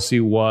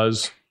policy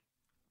was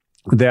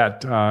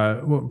that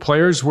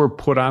players were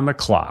put on the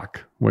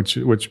clock,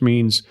 which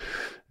means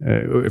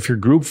if your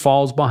group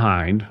falls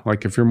behind,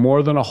 like if you're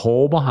more than a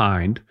hole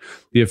behind,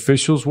 the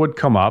officials would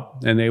come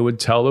up and they would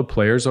tell the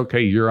players,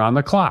 okay, you're on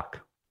the clock.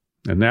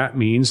 And that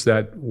means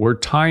that we're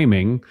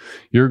timing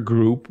your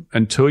group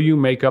until you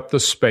make up the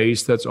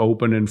space that's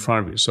open in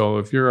front of you. So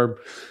if you're,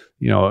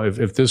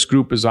 if this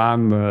group is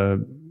on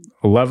the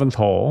 11th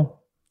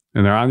hole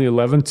and they're on the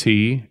 11th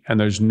tee and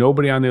there's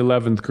nobody on the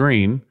 11th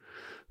green,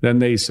 then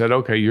they said,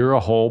 okay, you're a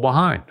hole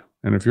behind.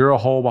 And if you're a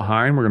hole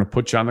behind, we're going to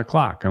put you on the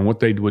clock. And what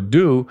they would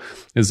do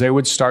is they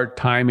would start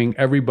timing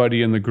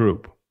everybody in the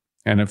group.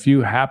 And if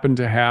you happen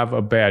to have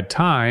a bad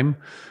time,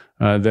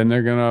 then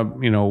they're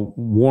going to,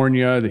 warn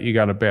you that you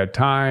got a bad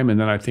time. And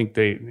then I think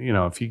they,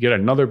 if you get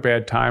another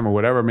bad time or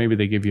whatever, maybe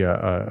they give you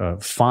a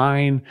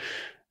fine.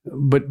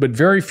 But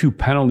very few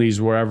penalties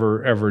were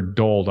ever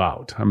doled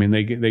out. I mean,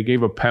 they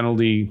gave a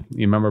penalty.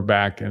 You remember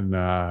back in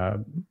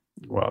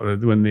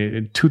when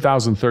the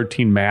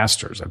 2013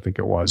 Masters, I think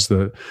it was,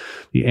 the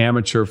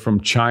amateur from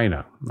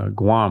China,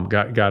 Guam,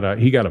 got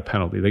a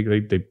penalty.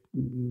 They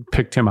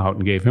picked him out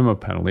and gave him a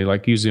penalty.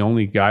 Like, he's the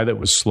only guy that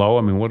was slow.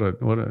 I mean, what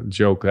a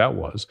joke that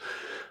was.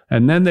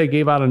 And then they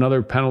gave out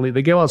another penalty.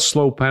 They gave out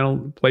slow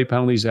play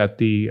penalties at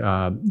the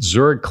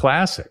Zurich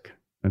Classic.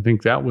 I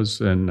think that was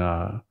in,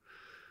 I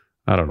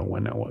don't know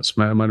when that was.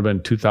 It might have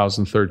been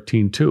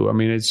 2013 too. I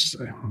mean, it's,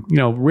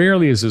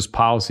 rarely is this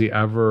policy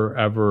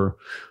ever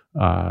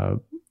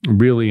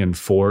really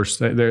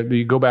enforced.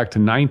 You go back to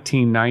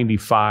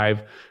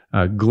 1995,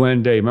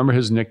 Glenn Day. Remember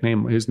his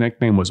nickname? His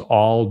nickname was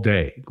All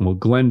Day. Well,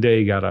 Glenn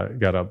Day got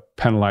a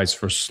penalized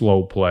for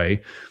slow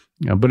play.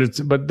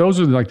 But those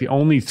are like the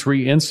only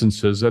three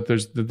instances that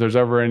there's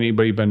ever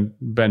anybody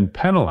been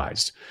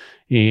penalized.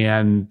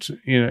 And,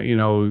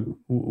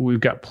 we've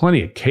got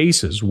plenty of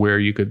cases where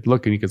you could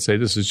look and you could say,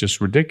 this is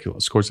just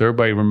ridiculous. Of course,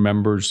 everybody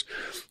remembers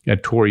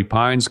at Torrey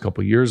Pines a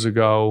couple of years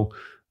ago,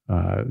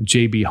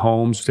 J.B.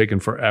 Holmes taking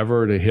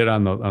forever to hit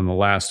on the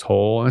last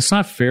hole. And it's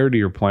not fair to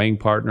your playing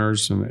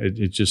partners. And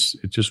it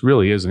just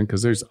really isn't,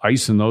 because there's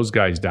icing those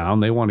guys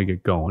down. They want to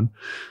get going.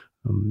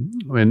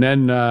 And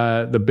then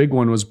the big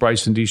one was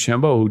Bryson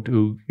DeChambeau,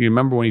 who you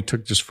remember when he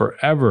took just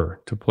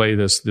forever to play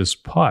this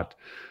putt.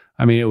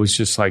 I mean, it was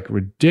just like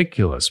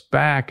ridiculous,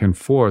 back and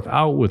forth,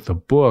 out with the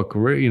book,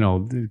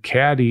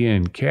 caddy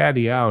in,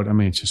 caddy out. I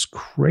mean, it's just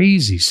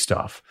crazy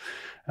stuff,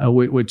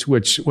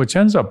 which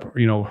ends up,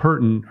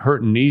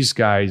 hurting these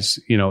guys,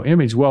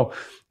 image. Well,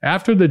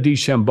 after the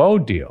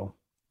DeChambeau deal,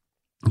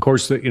 of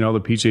course, the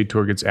PGA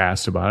Tour gets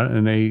asked about it,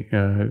 and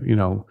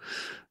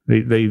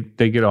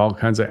they get all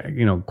kinds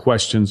of,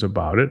 questions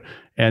about it.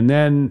 And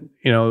then,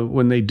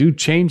 when they do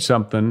change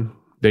something,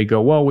 they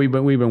go, well, we've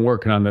been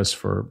working on this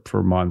for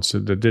months.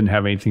 That didn't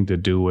have anything to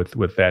do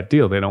with that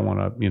deal. They don't want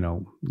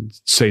to,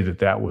 say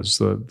that was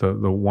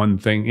the one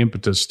thing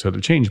impetus to the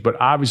change. But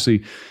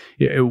obviously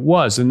it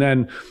was. And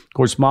then, of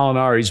course,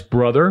 Molinari's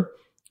brother,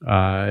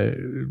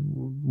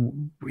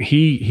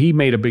 he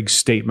made a big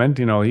statement.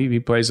 He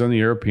plays on the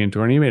European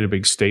Tour, and he made a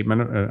big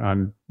statement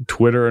on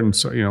Twitter and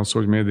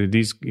social media that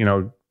these,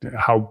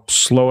 how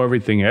slow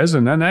everything is,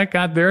 and then that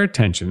got their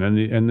attention,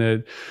 and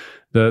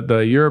the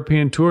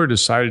European Tour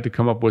decided to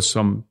come up with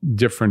some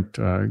different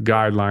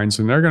guidelines,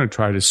 and they're going to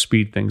try to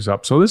speed things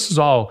up. So this is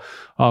all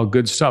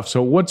good stuff.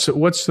 So what's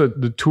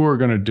the tour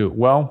going to do?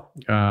 Well,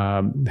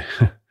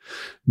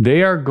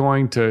 they are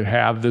going to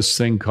have this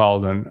thing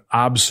called an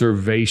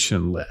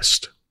observation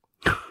list.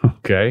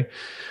 Okay.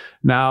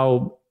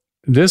 Now,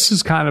 this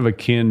is kind of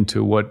akin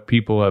to what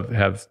people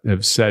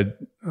have said.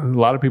 A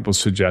lot of people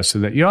suggested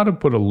that you ought to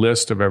put a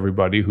list of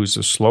everybody who's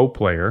a slow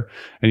player,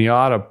 and you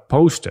ought to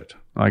post it,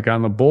 like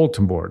on the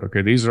bulletin board.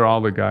 Okay, these are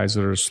all the guys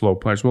that are slow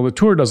players. Well, the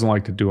tour doesn't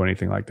like to do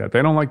anything like that.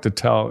 They don't like to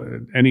tell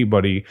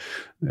anybody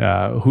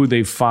who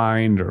they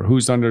find or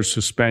who's under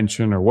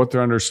suspension or what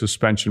they're under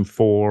suspension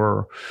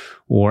for,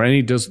 or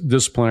any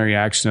disciplinary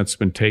action that's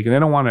been taken. They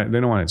don't want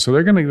it. So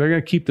they're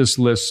gonna keep this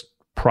list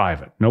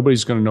private.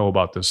 Nobody's gonna know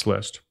about this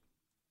list.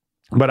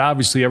 But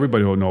obviously,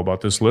 everybody will know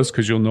about this list,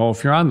 because you'll know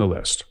if you're on the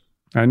list,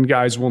 and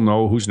guys will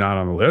know who's not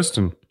on the list,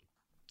 and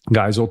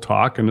guys will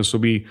talk, and this will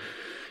be,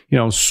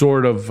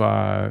 sort of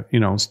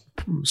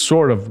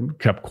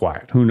kept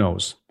quiet. Who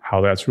knows how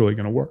that's really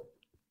going to work?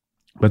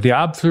 But the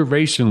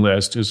observation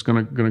list is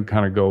going to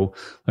kind of go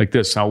like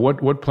this. Now,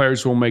 what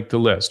players will make the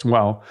list?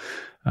 Well,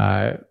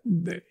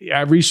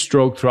 every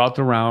stroke throughout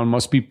the round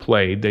must be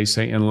played, they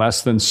say, in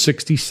less than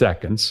 60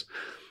 seconds,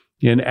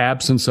 in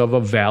absence of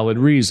a valid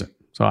reason.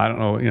 So I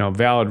don't know,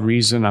 valid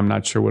reason. I'm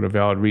not sure what a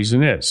valid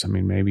reason is. I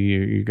mean, maybe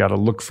you got to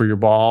look for your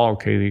ball.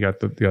 Okay, you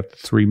got the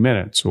 3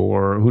 minutes,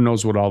 or who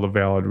knows what all the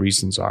valid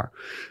reasons are.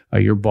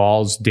 Your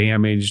ball's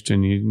damaged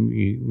and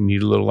you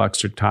need a little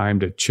extra time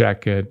to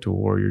check it,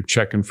 or you're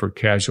checking for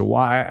casual.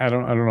 Why? I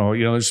don't know.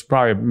 There's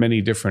probably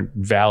many different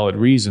valid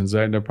reasons.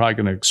 They're probably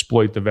going to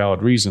exploit the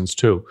valid reasons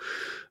too.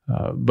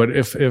 But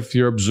if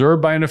you're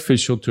observed by an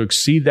official to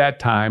exceed that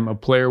time, a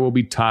player will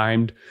be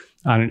timed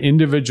on an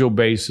individual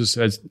basis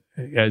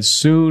as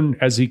soon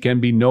as he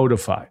can be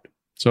notified.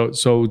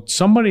 So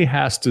somebody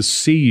has to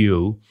see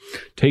you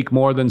take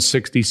more than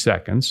 60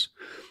 seconds,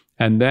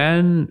 and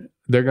then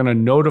they're going to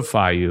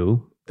notify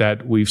you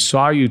that we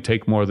saw you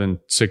take more than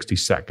 60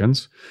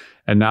 seconds,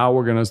 and now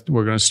we're going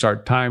to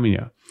start timing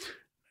you.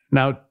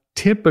 Now,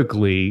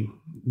 typically,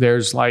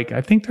 there's like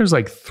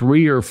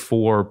 3 or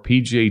 4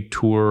 PGA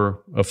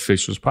Tour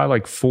officials, probably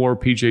like 4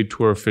 PGA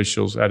Tour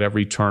officials at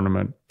every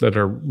tournament that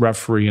are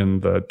refereeing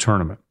the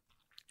tournament,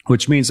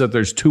 which means that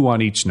there's 2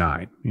 on each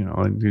 9,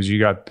 because you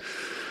got,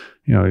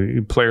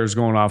 players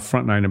going off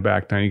front 9 and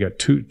back 9, you got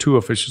two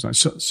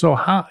officials. So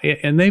how,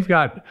 and they've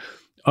got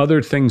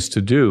other things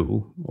to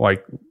do,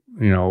 like,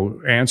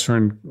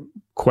 answering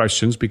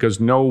questions,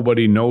 because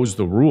nobody knows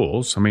the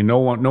rules. I mean, no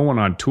one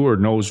on tour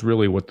knows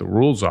really what the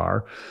rules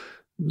are.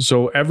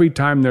 So every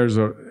time there's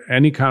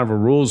any kind of a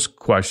rules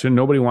question,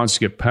 nobody wants to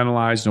get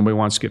penalized. Nobody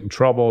wants to get in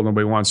trouble.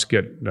 Nobody wants to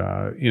get,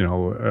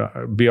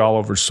 be all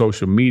over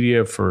social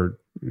media for,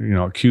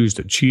 accused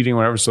of cheating,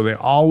 whatever. So they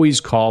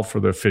always call for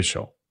the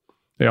official.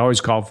 So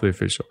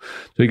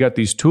you got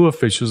these two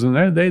officials,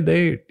 and they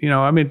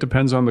it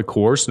depends on the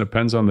course and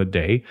depends on the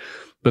day,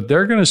 but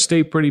they're going to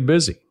stay pretty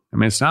busy. I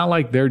mean, it's not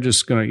like they're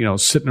just going to,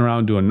 sitting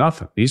around doing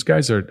nothing. These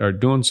guys are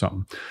doing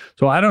something.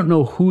 So I don't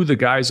know who the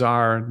guys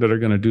are that are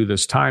going to do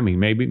this timing.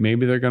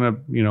 Maybe they're going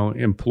to,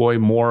 employ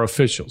more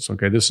officials.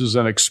 Okay. This is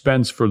an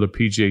expense for the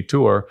PGA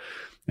Tour.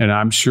 And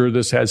I'm sure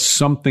this has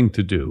something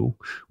to do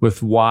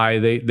with why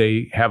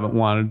they haven't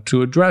wanted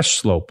to address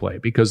slow play,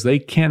 because they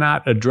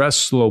cannot address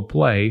slow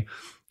play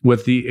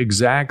with the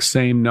exact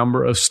same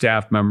number of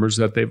staff members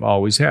that they've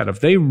always had. If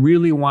they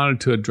really wanted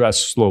to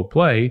address slow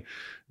play,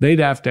 they'd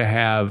have to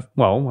have,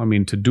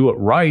 to do it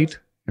right,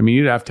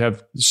 you'd have to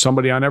have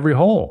somebody on every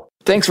hole.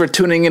 Thanks for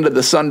tuning into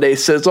the Sunday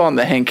Sizzle on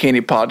the Hank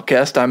Haney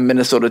podcast. I'm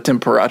Minnesota Tim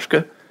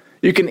Parachka.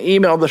 You can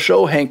email the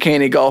show,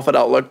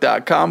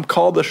 hankhanegolf@outlook.com.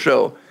 Call the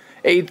show,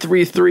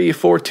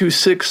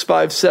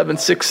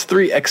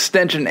 833-426-5763,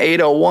 extension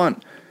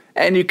 801.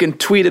 And you can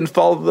tweet and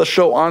follow the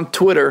show on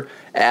Twitter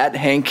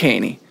 @Hank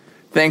Haney.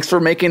 Thanks for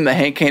making the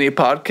Hank Haney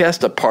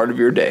podcast a part of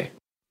your day.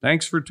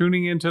 Thanks for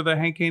tuning into the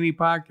Hank Haney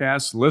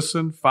podcast.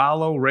 Listen,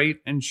 follow, rate,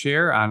 and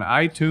share on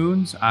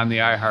iTunes, on the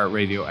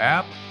iHeartRadio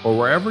app, or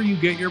wherever you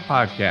get your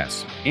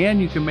podcasts.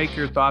 And you can make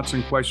your thoughts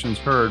and questions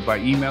heard by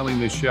emailing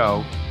the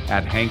show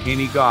at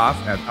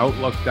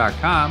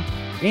hankhanegolf@outlook.com.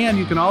 And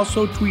you can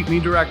also tweet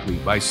me directly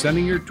by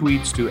sending your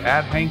tweets to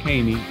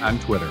 @HankHaney on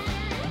Twitter.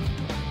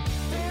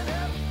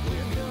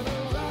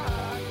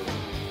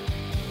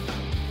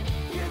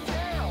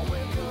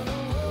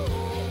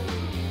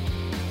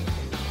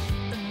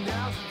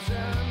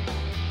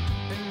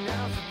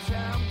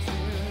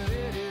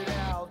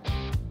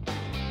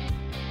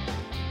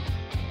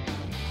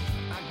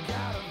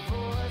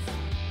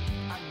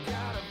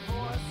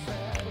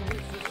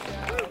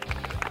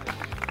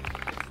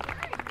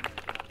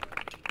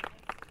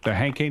 The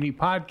Hank Haney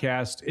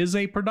Podcast is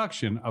a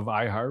production of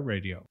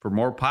iHeartRadio. For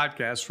more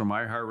podcasts from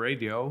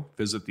iHeartRadio,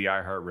 visit the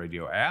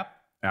iHeartRadio app,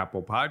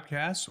 Apple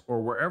Podcasts,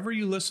 or wherever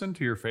you listen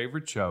to your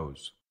favorite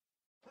shows.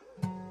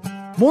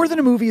 More Than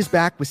a Movie is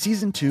back with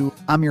Season 2.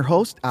 I'm your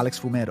host, Alex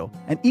Fumero,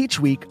 and each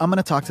week I'm going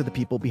to talk to the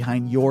people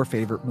behind your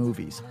favorite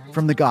movies.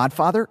 From The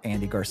Godfather,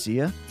 Andy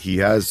Garcia. He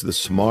has the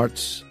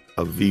smarts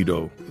of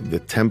Vito, the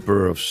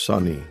temper of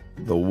Sonny,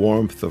 the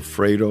warmth of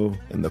Fredo,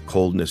 and the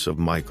coldness of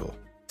Michael.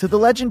 To the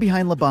legend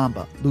behind La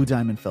Bamba, Lou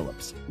Diamond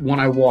Phillips.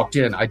 When I walked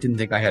in, I didn't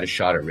think I had a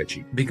shot at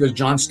Richie because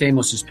John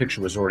Stamos'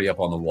 picture was already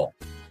up on the wall.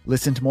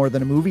 Listen to More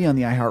Than a Movie on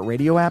the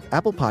iHeartRadio app,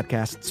 Apple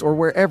Podcasts, or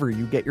wherever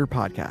you get your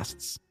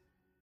podcasts.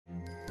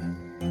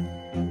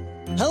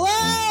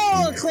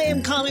 Hello,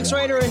 acclaimed comics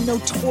writer and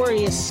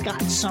notorious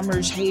Scott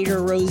Summers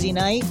hater, Rosie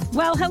Knight.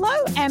 Well, hello,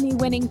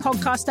 Emmy-winning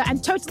podcaster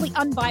and totally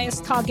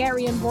unbiased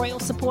Targaryen royal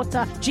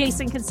supporter,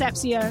 Jason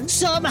Concepcion.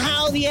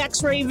 Somehow the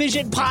X-Ray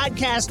Vision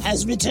podcast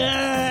has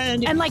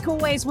returned. And like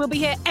always, we'll be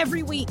here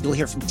every week. You'll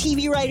hear from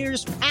TV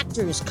writers,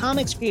 actors,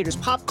 comics creators,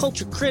 pop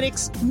culture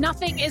critics.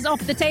 Nothing is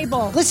off the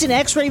table. Listen to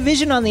X-Ray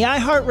Vision on the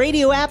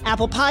iHeartRadio app,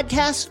 Apple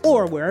Podcasts,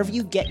 or wherever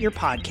you get your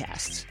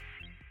podcasts.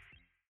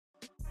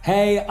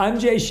 Hey, I'm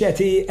Jay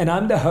Shetty, and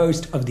I'm the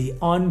host of the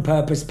On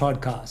Purpose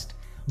podcast.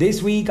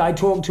 This week, I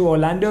talked to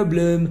Orlando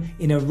Bloom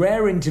in a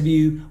rare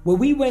interview where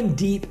we went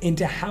deep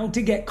into how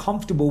to get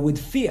comfortable with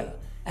fear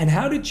and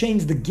how to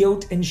change the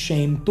guilt and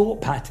shame thought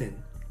pattern.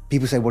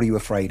 People say, what are you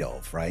afraid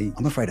of, right?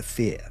 I'm afraid of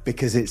fear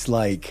because it's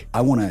like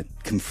I want to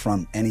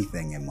confront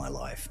anything in my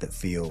life that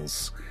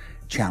feels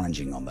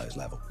challenging on those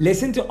levels.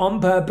 Listen to On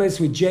Purpose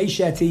with Jay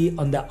Shetty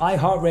on the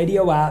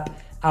iHeartRadio app,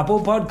 Apple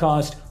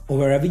Podcast, or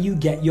wherever you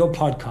get your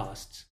podcasts.